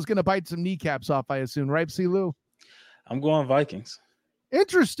Campbell is going to bite some kneecaps off, I assume, right, C-Lou? I'm going Vikings.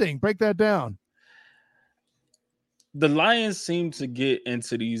 Interesting. Break that down. The Lions seem to get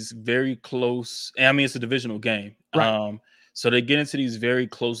into these very close, I mean, it's a divisional game. Right. So they get into these very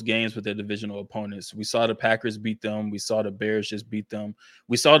close games with their divisional opponents. We saw the Packers beat them. We saw the Bears just beat them.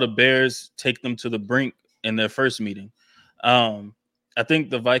 We saw the Bears take them to the brink in their first meeting. I think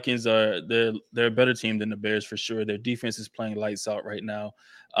the Vikings they're a better team than the Bears for sure. Their defense is playing lights out right now.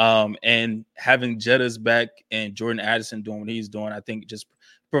 And having Jettas back and Jordan Addison doing what he's doing, I think just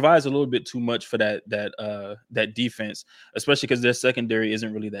provides a little bit too much for that defense, especially because their secondary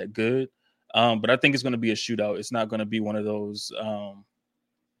isn't really that good. But I think it's going to be a shootout. It's not going to be one of those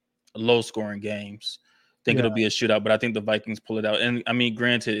low scoring games. I think it'll be a shootout, but I think the Vikings pull it out. And I mean,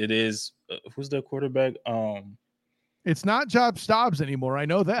 granted, it is who's their quarterback? It's not Josh Dobbs anymore. I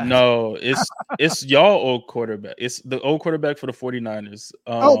know that. No, it's y'all old quarterback. It's the old quarterback for the 49ers.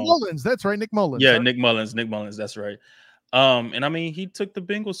 Mullins. That's right. Nick Mullins. Yeah, Nick Mullins. That's right. And I mean, he took the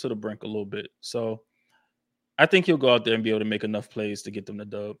Bengals to the brink a little bit. So I think he'll go out there and be able to make enough plays to get them the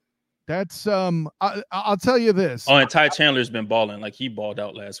dub. That's I'll tell you this. Oh, and Ty Chandler's been balling. Like, he balled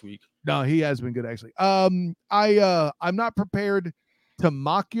out last week. No, he has been good, actually. I'm not prepared to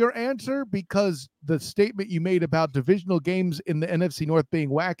mock your answer because the statement you made about divisional games in the NFC North being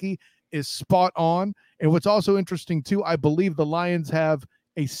wacky is spot on. And what's also interesting too, I believe the Lions have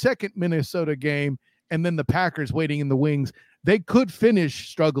a second Minnesota game and then the Packers waiting in the wings. They could finish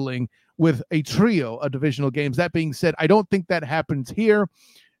struggling with a trio of divisional games. That being said, I don't think that happens here.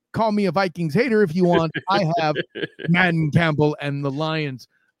 Call me a Vikings hater if you want. I have Man Campbell and the Lions.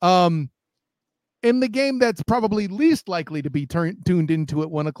 In the game that's probably least likely to be tuned into at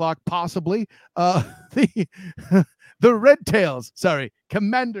 1:00, possibly, the Red Tails,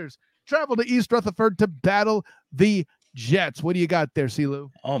 Commanders, travel to East Rutherford to battle the Jets. What do you got there, C-Lou?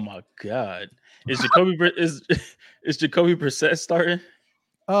 Oh my God, is Jacoby Brissett starting?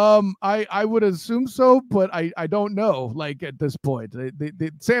 I would assume so, but I don't know. Like, at this point,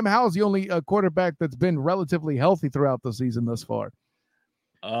 Sam Howell's the only quarterback that's been relatively healthy throughout the season thus far.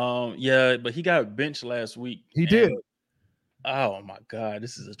 Yeah, but he got benched last week. He did. Oh my God,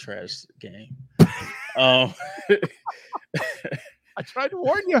 this is a trash game. I tried to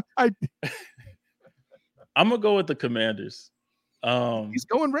warn you. I'm gonna go with the Commanders. He's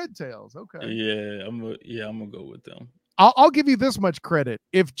going Red Tails. Okay. Yeah, I'm gonna go with them. I'll give you this much credit.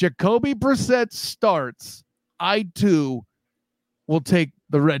 If Jacoby Brissett starts, I too will take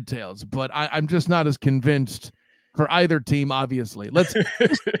the Red Tails, but I'm just not as convinced for either team, obviously. How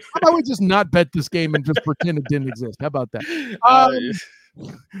about we just not bet this game and just pretend it didn't exist? How about that?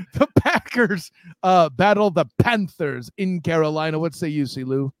 The Packers battle the Panthers in Carolina. What say you,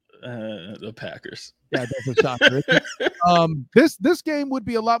 C-Lou? The Packers. Yeah, that's a shocker. This game would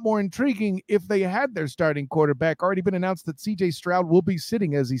be a lot more intriguing if they had their starting quarterback. Already been announced that C.J. Stroud will be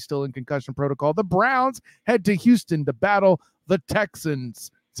sitting as he's still in concussion protocol. The Browns head to Houston to battle the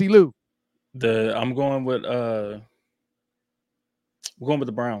Texans. C-Lou. I'm going with we're going with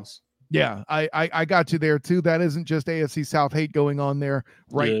the Browns. Yeah, I got you there too. That isn't just AFC South hate going on there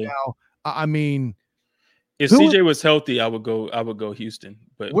now. I mean, if CJ was healthy, I would go Houston,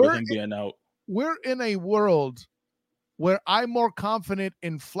 but with him being out, we're in a world where I'm more confident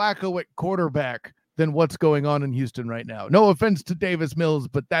in Flacco at quarterback than what's going on in Houston right now. No offense to Davis Mills,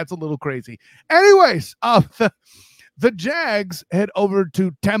 but that's a little crazy. Anyways, the Jags head over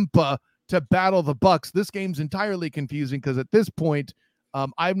to Tampa to battle the Bucks. This game's entirely confusing because at this point,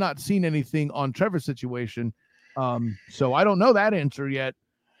 I've not seen anything on Trevor's situation, so I don't know that answer yet.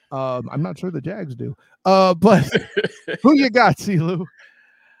 I'm not sure the Jags do. But who you got, C-Lou?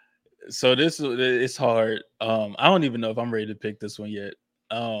 So it's hard. I don't even know if I'm ready to pick this one yet.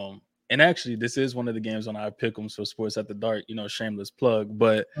 And actually, this is one of the games on our pick'ems for Sports After Dark. Shameless plug.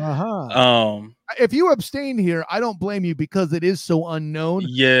 But if you abstain here, I don't blame you because it is so unknown.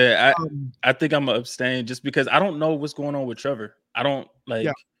 Yeah, I think I'm gonna abstain just because I don't know what's going on with Trevor. I don't like.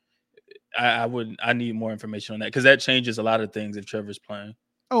 Yeah. I need more information on that because that changes a lot of things if Trevor's playing.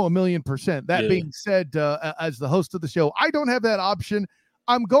 Oh, 1,000,000%. That being said, as the host of the show, I don't have that option.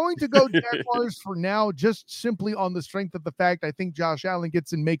 I'm going to go Jaguars for now, just simply on the strength of the fact I think Josh Allen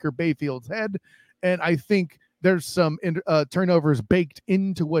gets in Baker Mayfield's head, and I think there's some turnovers baked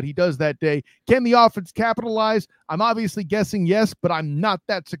into what he does that day. Can the offense capitalize? I'm obviously guessing yes, but I'm not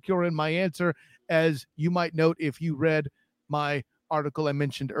that secure in my answer, as you might note if you read my article I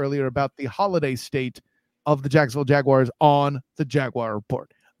mentioned earlier about the holiday state of the Jacksonville Jaguars on the Jaguar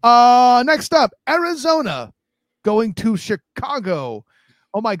Report. Next up, Arizona going to Chicago.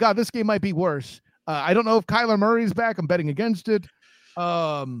 Oh my God, this game might be worse. I don't know if Kyler Murray's back. I'm betting against it.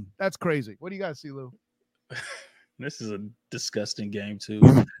 That's crazy. What do you guys see, Lou? This is a disgusting game too.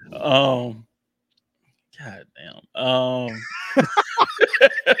 God damn.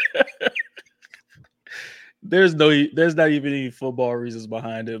 There's not even any football reasons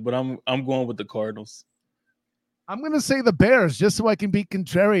behind it, but I'm going with the Cardinals. I'm going to say the Bears just so I can be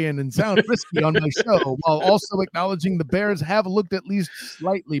contrarian and sound risky on my show, while also acknowledging the Bears have looked at least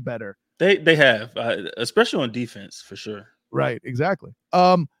slightly better. They have, especially on defense for sure. Right, exactly.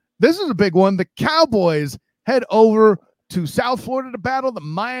 This is a big one. The Cowboys head over to South Florida to battle the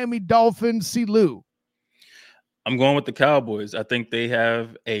Miami Dolphins. See, Lou. I'm going with the Cowboys. I think they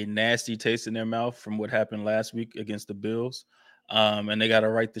have a nasty taste in their mouth from what happened last week against the Bills, and they got to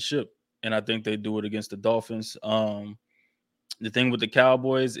right the ship. And I think they do it against the Dolphins. The thing with the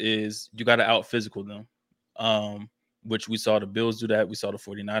Cowboys is you got to out-physical them, which we saw the Bills do that. We saw the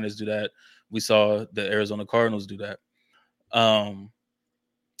 49ers do that. We saw the Arizona Cardinals do that.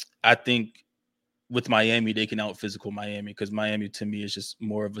 I think with Miami, they can out-physical Miami because Miami, to me, is just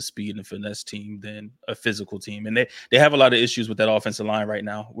more of a speed and finesse team than a physical team. And they have a lot of issues with that offensive line right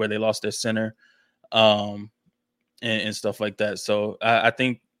now where they lost their center and stuff like that. So I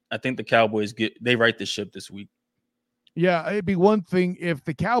think the Cowboys they right the ship this week. Yeah, it'd be one thing if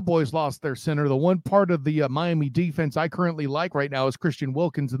the Cowboys lost their center. The one part of the Miami defense I currently like right now is Christian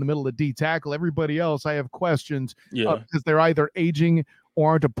Wilkins in the middle of D tackle. Everybody else, I have questions because they're either aging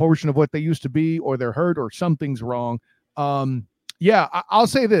or aren't a portion of what they used to be, or they're hurt, or something's wrong. I'll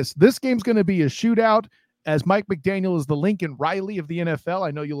say this. This game's going to be a shootout, as Mike McDaniel is the Lincoln Riley of the NFL.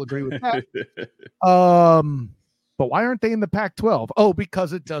 I know you'll agree with that. But why aren't they in the Pac-12? Oh,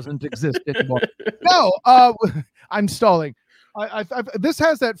 because it doesn't exist anymore. No, I'm stalling. This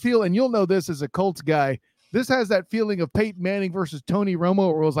has that feel, and you'll know this as a Colts guy. This has that feeling of Peyton Manning versus Tony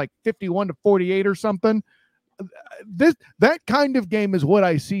Romo, where it was like 51-48 or something. That kind of game is what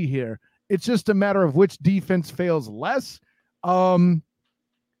I see here. It's just a matter of which defense fails less.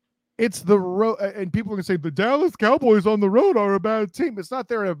 It's the road, and people are gonna say the Dallas Cowboys on the road are a bad team. It's not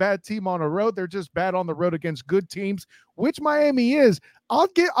they're a bad team on the road. They're just bad on the road against good teams, which Miami is. You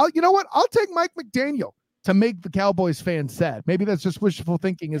know what? I'll take Mike McDaniel to make the Cowboys fans sad. Maybe that's just wishful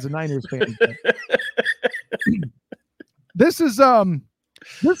thinking as a Niners fan. This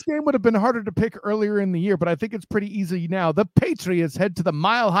game would have been harder to pick earlier in the year, but I think it's pretty easy now. The Patriots head to the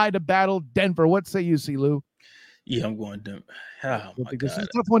Mile High to battle Denver. What say you, Lou? Yeah, I'm going Denver. Oh, my God. This is a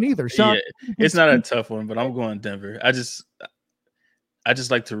tough one either, Sean. Yeah, it's not a tough one, but I'm going Denver. I just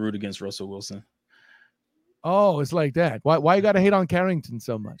like to root against Russell Wilson. Oh, it's like that. Why you got to hate on Carrington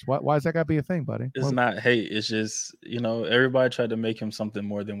so much? Why is that got to be a thing, buddy? It's not hate. It's just, everybody tried to make him something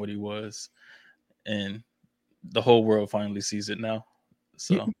more than what he was. And the whole world finally sees it now.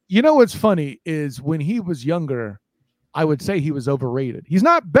 So what's funny is when he was younger, I would say he was overrated. He's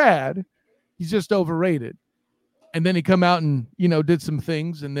not bad. He's just overrated. And then he come out and, did some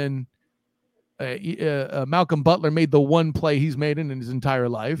things. And then Malcolm Butler made the one play he's made in his entire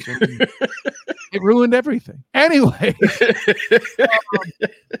life. And it ruined everything. Anyway,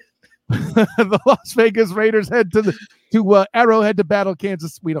 the Las Vegas Raiders head to Arrowhead to battle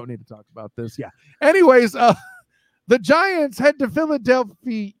Kansas. We don't need to talk about this. Yeah. Anyways, the Giants head to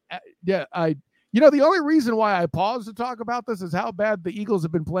Philadelphia. The only reason why I paused to talk about this is how bad the Eagles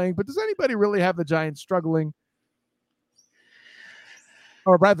have been playing. But does anybody really have the Giants struggling?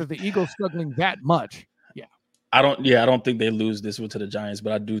 Or rather, the Eagles struggling that much? Yeah. I don't think they lose this one to the Giants,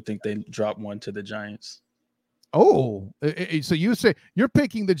 but I do think they drop one to the Giants. Oh, so you say you're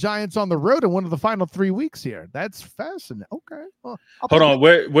picking the Giants on the road in one of the final 3 weeks here. That's fascinating. Okay. Well, hold on.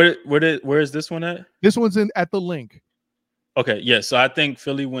 Where is this one at? This one's at the link. Okay, yeah. So I think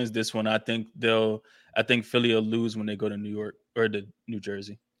Philly wins this one. I think Philly will lose when they go to New York or to New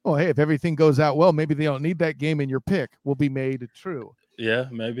Jersey. Oh, hey, if everything goes out well, maybe they don't need that game and your pick will be made true. Yeah,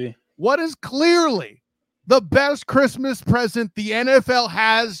 maybe. What is clearly the best Christmas present the NFL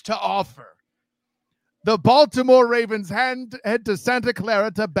has to offer? The Baltimore Ravens head to Santa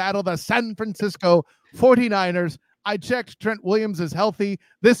Clara to battle the San Francisco 49ers. I checked. Trent Williams is healthy.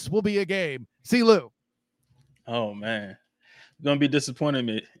 This will be a game. See Lou. Oh man, gonna be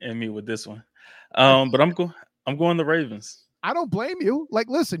disappointed in me with this one. But I'm going the Ravens. I don't blame you. Like,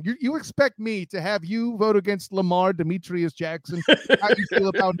 listen, you expect me to have you vote against Lamar Demetrius Jackson. How you feel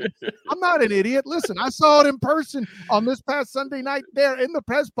about it? I'm not an idiot. Listen, I saw it in person on this past Sunday night there in the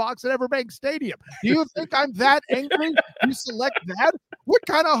press box at Everbank Stadium. Do you think I'm that angry? You select that? What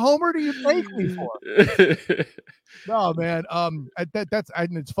kind of homer do you take me for? No, man.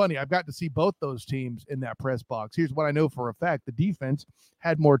 It's funny. I've got to see both those teams in that press box. Here's what I know for a fact: the defense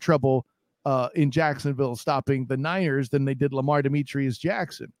had more trouble in Jacksonville stopping the Niners than they did Lamar Demetrius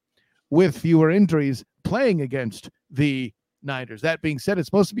Jackson, with fewer injuries playing against the Niners. That being said,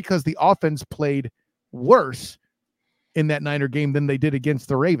 it's mostly because the offense played worse in that Niner game than they did against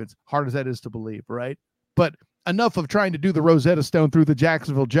the Ravens. Hard as that is to believe, right? But enough of trying to do the Rosetta Stone through the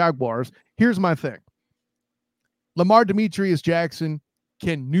Jacksonville Jaguars. Here's my thing. Lamar Demetrius Jackson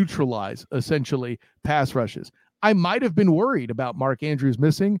can neutralize, essentially, pass rushes. I might have been worried about Mark Andrews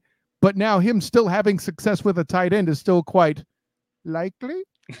missing, but now him still having success with a tight end is still quite likely.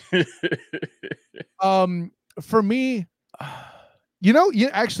 For me, you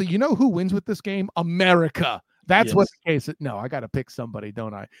know who wins with this game? America. That's what the case is. No, I got to pick somebody,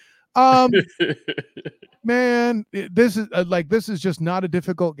 don't I? Man, this is just not a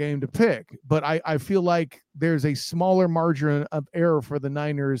difficult game to pick, but I feel like there's a smaller margin of error for the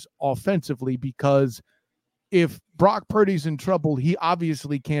Niners offensively, because if Brock Purdy's in trouble, he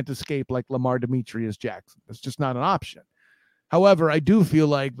obviously can't escape like Lamar Demetrius Jackson. It's just not an option. However, I do feel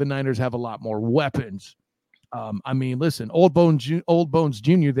like the Niners have a lot more weapons. I mean, listen, Old Bones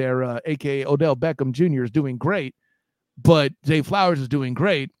Jr. there, a.k.a. Odell Beckham Jr. is doing great, but Zay Flowers is doing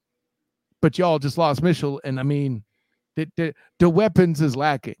great, but y'all just lost Mitchell, and I mean, the weapons is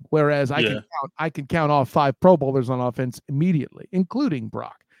lacking, whereas I can count off 5 Pro Bowlers on offense immediately, including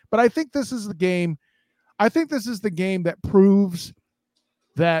Brock. But I think this is the game that proves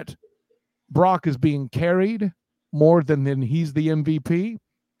that Brock is being carried more than he's the MVP,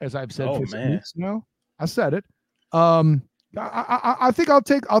 as I've said for some weeks now. I said it. I think I'll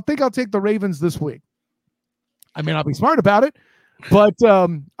take the Ravens this week. I mean, I'll be smart about it, but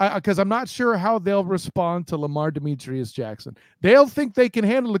because I'm not sure how they'll respond to Lamar Demetrius Jackson. They'll think they can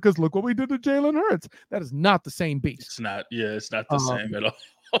handle it because look what we did to Jalen Hurts. That is not the same beast. It's not the same at all.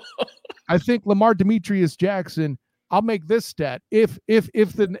 I think Lamar Demetrius Jackson, I'll make this stat. If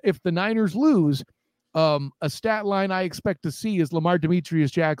the Niners lose, a stat line I expect to see is Lamar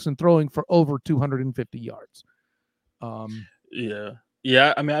Demetrius Jackson throwing for over 250 yards.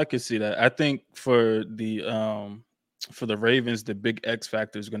 Yeah. I mean, I could see that. I think for the Ravens, the big X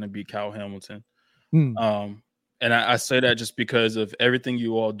factor is going to be Kyle Hamilton. And I say that just because of everything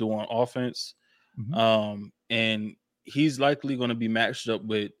you all do on offense. And he's likely going to be matched up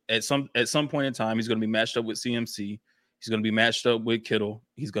with at some point in time. He's going to be matched up with CMC. He's going to be matched up with Kittle.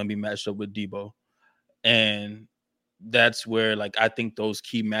 He's going to be matched up with Debo, and that's where I think those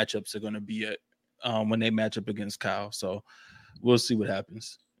key matchups are going to be at when they match up against Kyle. So we'll see what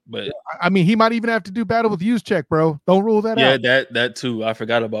happens. But I mean, he might even have to do battle with Juszczyk, bro. Don't rule that out. Yeah, that too. I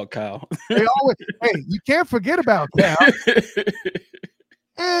forgot about Kyle. Hey, you can't forget about Kyle.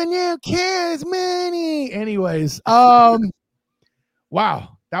 And you kiss money. Anyways, wow,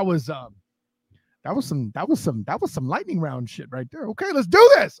 that was some lightning round shit right there. Okay, let's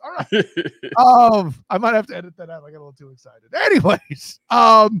do this. All right. I might have to edit that out. I got a little too excited. Anyways,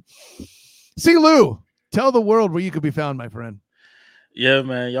 see Lou, tell the world where you could be found, my friend. Yeah,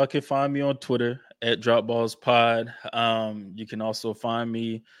 man. Y'all can find me on Twitter at DropBallsPod. You can also find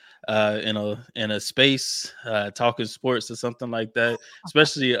me in a space talking sports or something like that,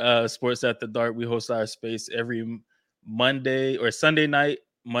 especially Sports After Dark. We host our space every Sunday night,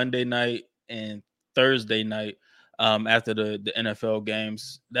 Monday night, and Thursday night after the NFL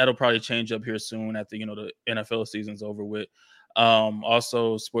games. That'll probably change up here soon after the NFL season's over with.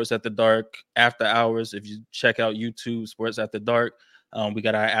 Also Sports After Dark after hours. If you check out YouTube, Sports After Dark, we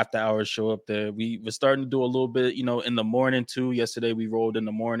got our after hours show up there. We're starting to do a little bit, in the morning too. Yesterday we rolled in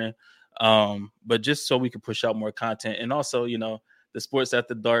the morning, but just so we could push out more content. And also, the Sports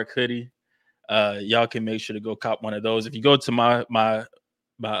After Dark hoodie, y'all can make sure to go cop one of those. If you go to my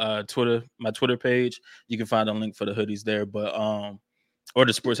my Twitter page. You can find a link for the hoodies there, but or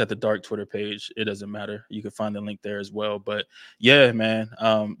the Sports at the Dark Twitter page. It doesn't matter. You can find the link there as well. But yeah, man,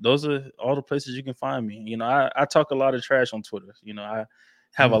 those are all the places you can find me. You know, I talk a lot of trash on Twitter. You know, I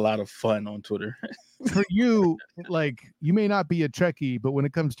have a lot of fun on Twitter. For you, like, you may not be a Trekkie, but when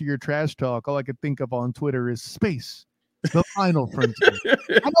it comes to your trash talk, all I could think of on Twitter is space, the final frontier.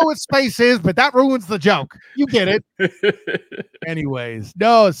 I know what space is, but that ruins the joke. You get it. Anyways,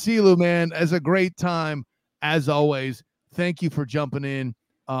 no, Silu, man, as a great time, as always. Thank you for jumping in.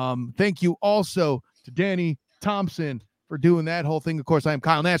 Thank you also to Danny Thompson for doing that whole thing. Of course, I am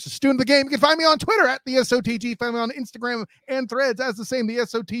Kyle Nash, the student of the game. You can find me on Twitter at the SOTG. Find me on Instagram and Threads as the same, the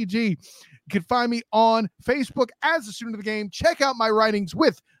SOTG. You can find me on Facebook as the student of the game. Check out my writings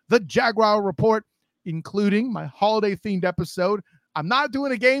with the Jaguar Report, including my holiday-themed episode. I'm not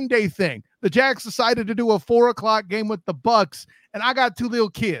doing a game day thing. The Jags decided to do a 4:00 game with the Bucks, and I got 2 little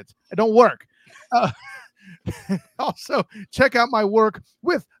kids. It don't work. Also, check out my work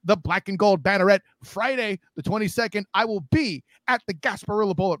with the Black and Gold Banneret. Friday, the 22nd, I will be at the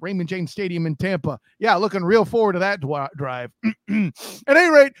Gasparilla Bowl at Raymond James Stadium in Tampa. Yeah, looking real forward to that drive. At any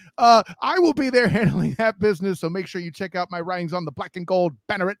rate, I will be there handling that business, so make sure you check out my writings on the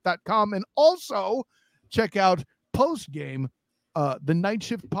blackandgoldbanneret.com, and also check out post-game the Night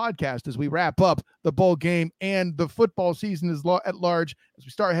Shift podcast as we wrap up the bowl game and the football season is at large as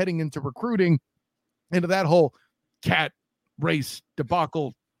we start heading into recruiting, into that whole cat race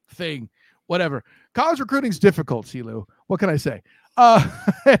debacle thing, whatever. College recruiting is difficult, Silu. What can I say?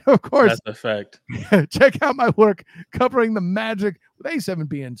 Of course, that's a fact. Check out my work covering the Magic with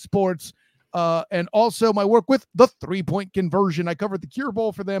A7BN Sports, and also my work with the 3-point conversion. I covered the Cure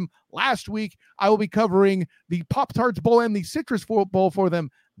Bowl for them last week. I will be covering the Pop-Tarts Bowl and the Citrus Bowl for them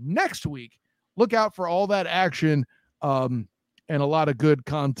next week. Look out for all that action, and a lot of good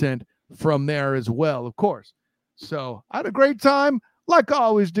content from there as well, of course. So I had a great time, like I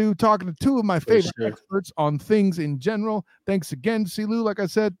always do, talking to 2 of my favorite experts on things in general. Thanks again, Silu. Like I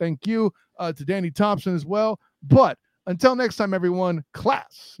said, thank you to Danny Thompson as well. But until next time, everyone,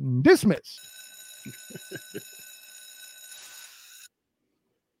 class dismissed.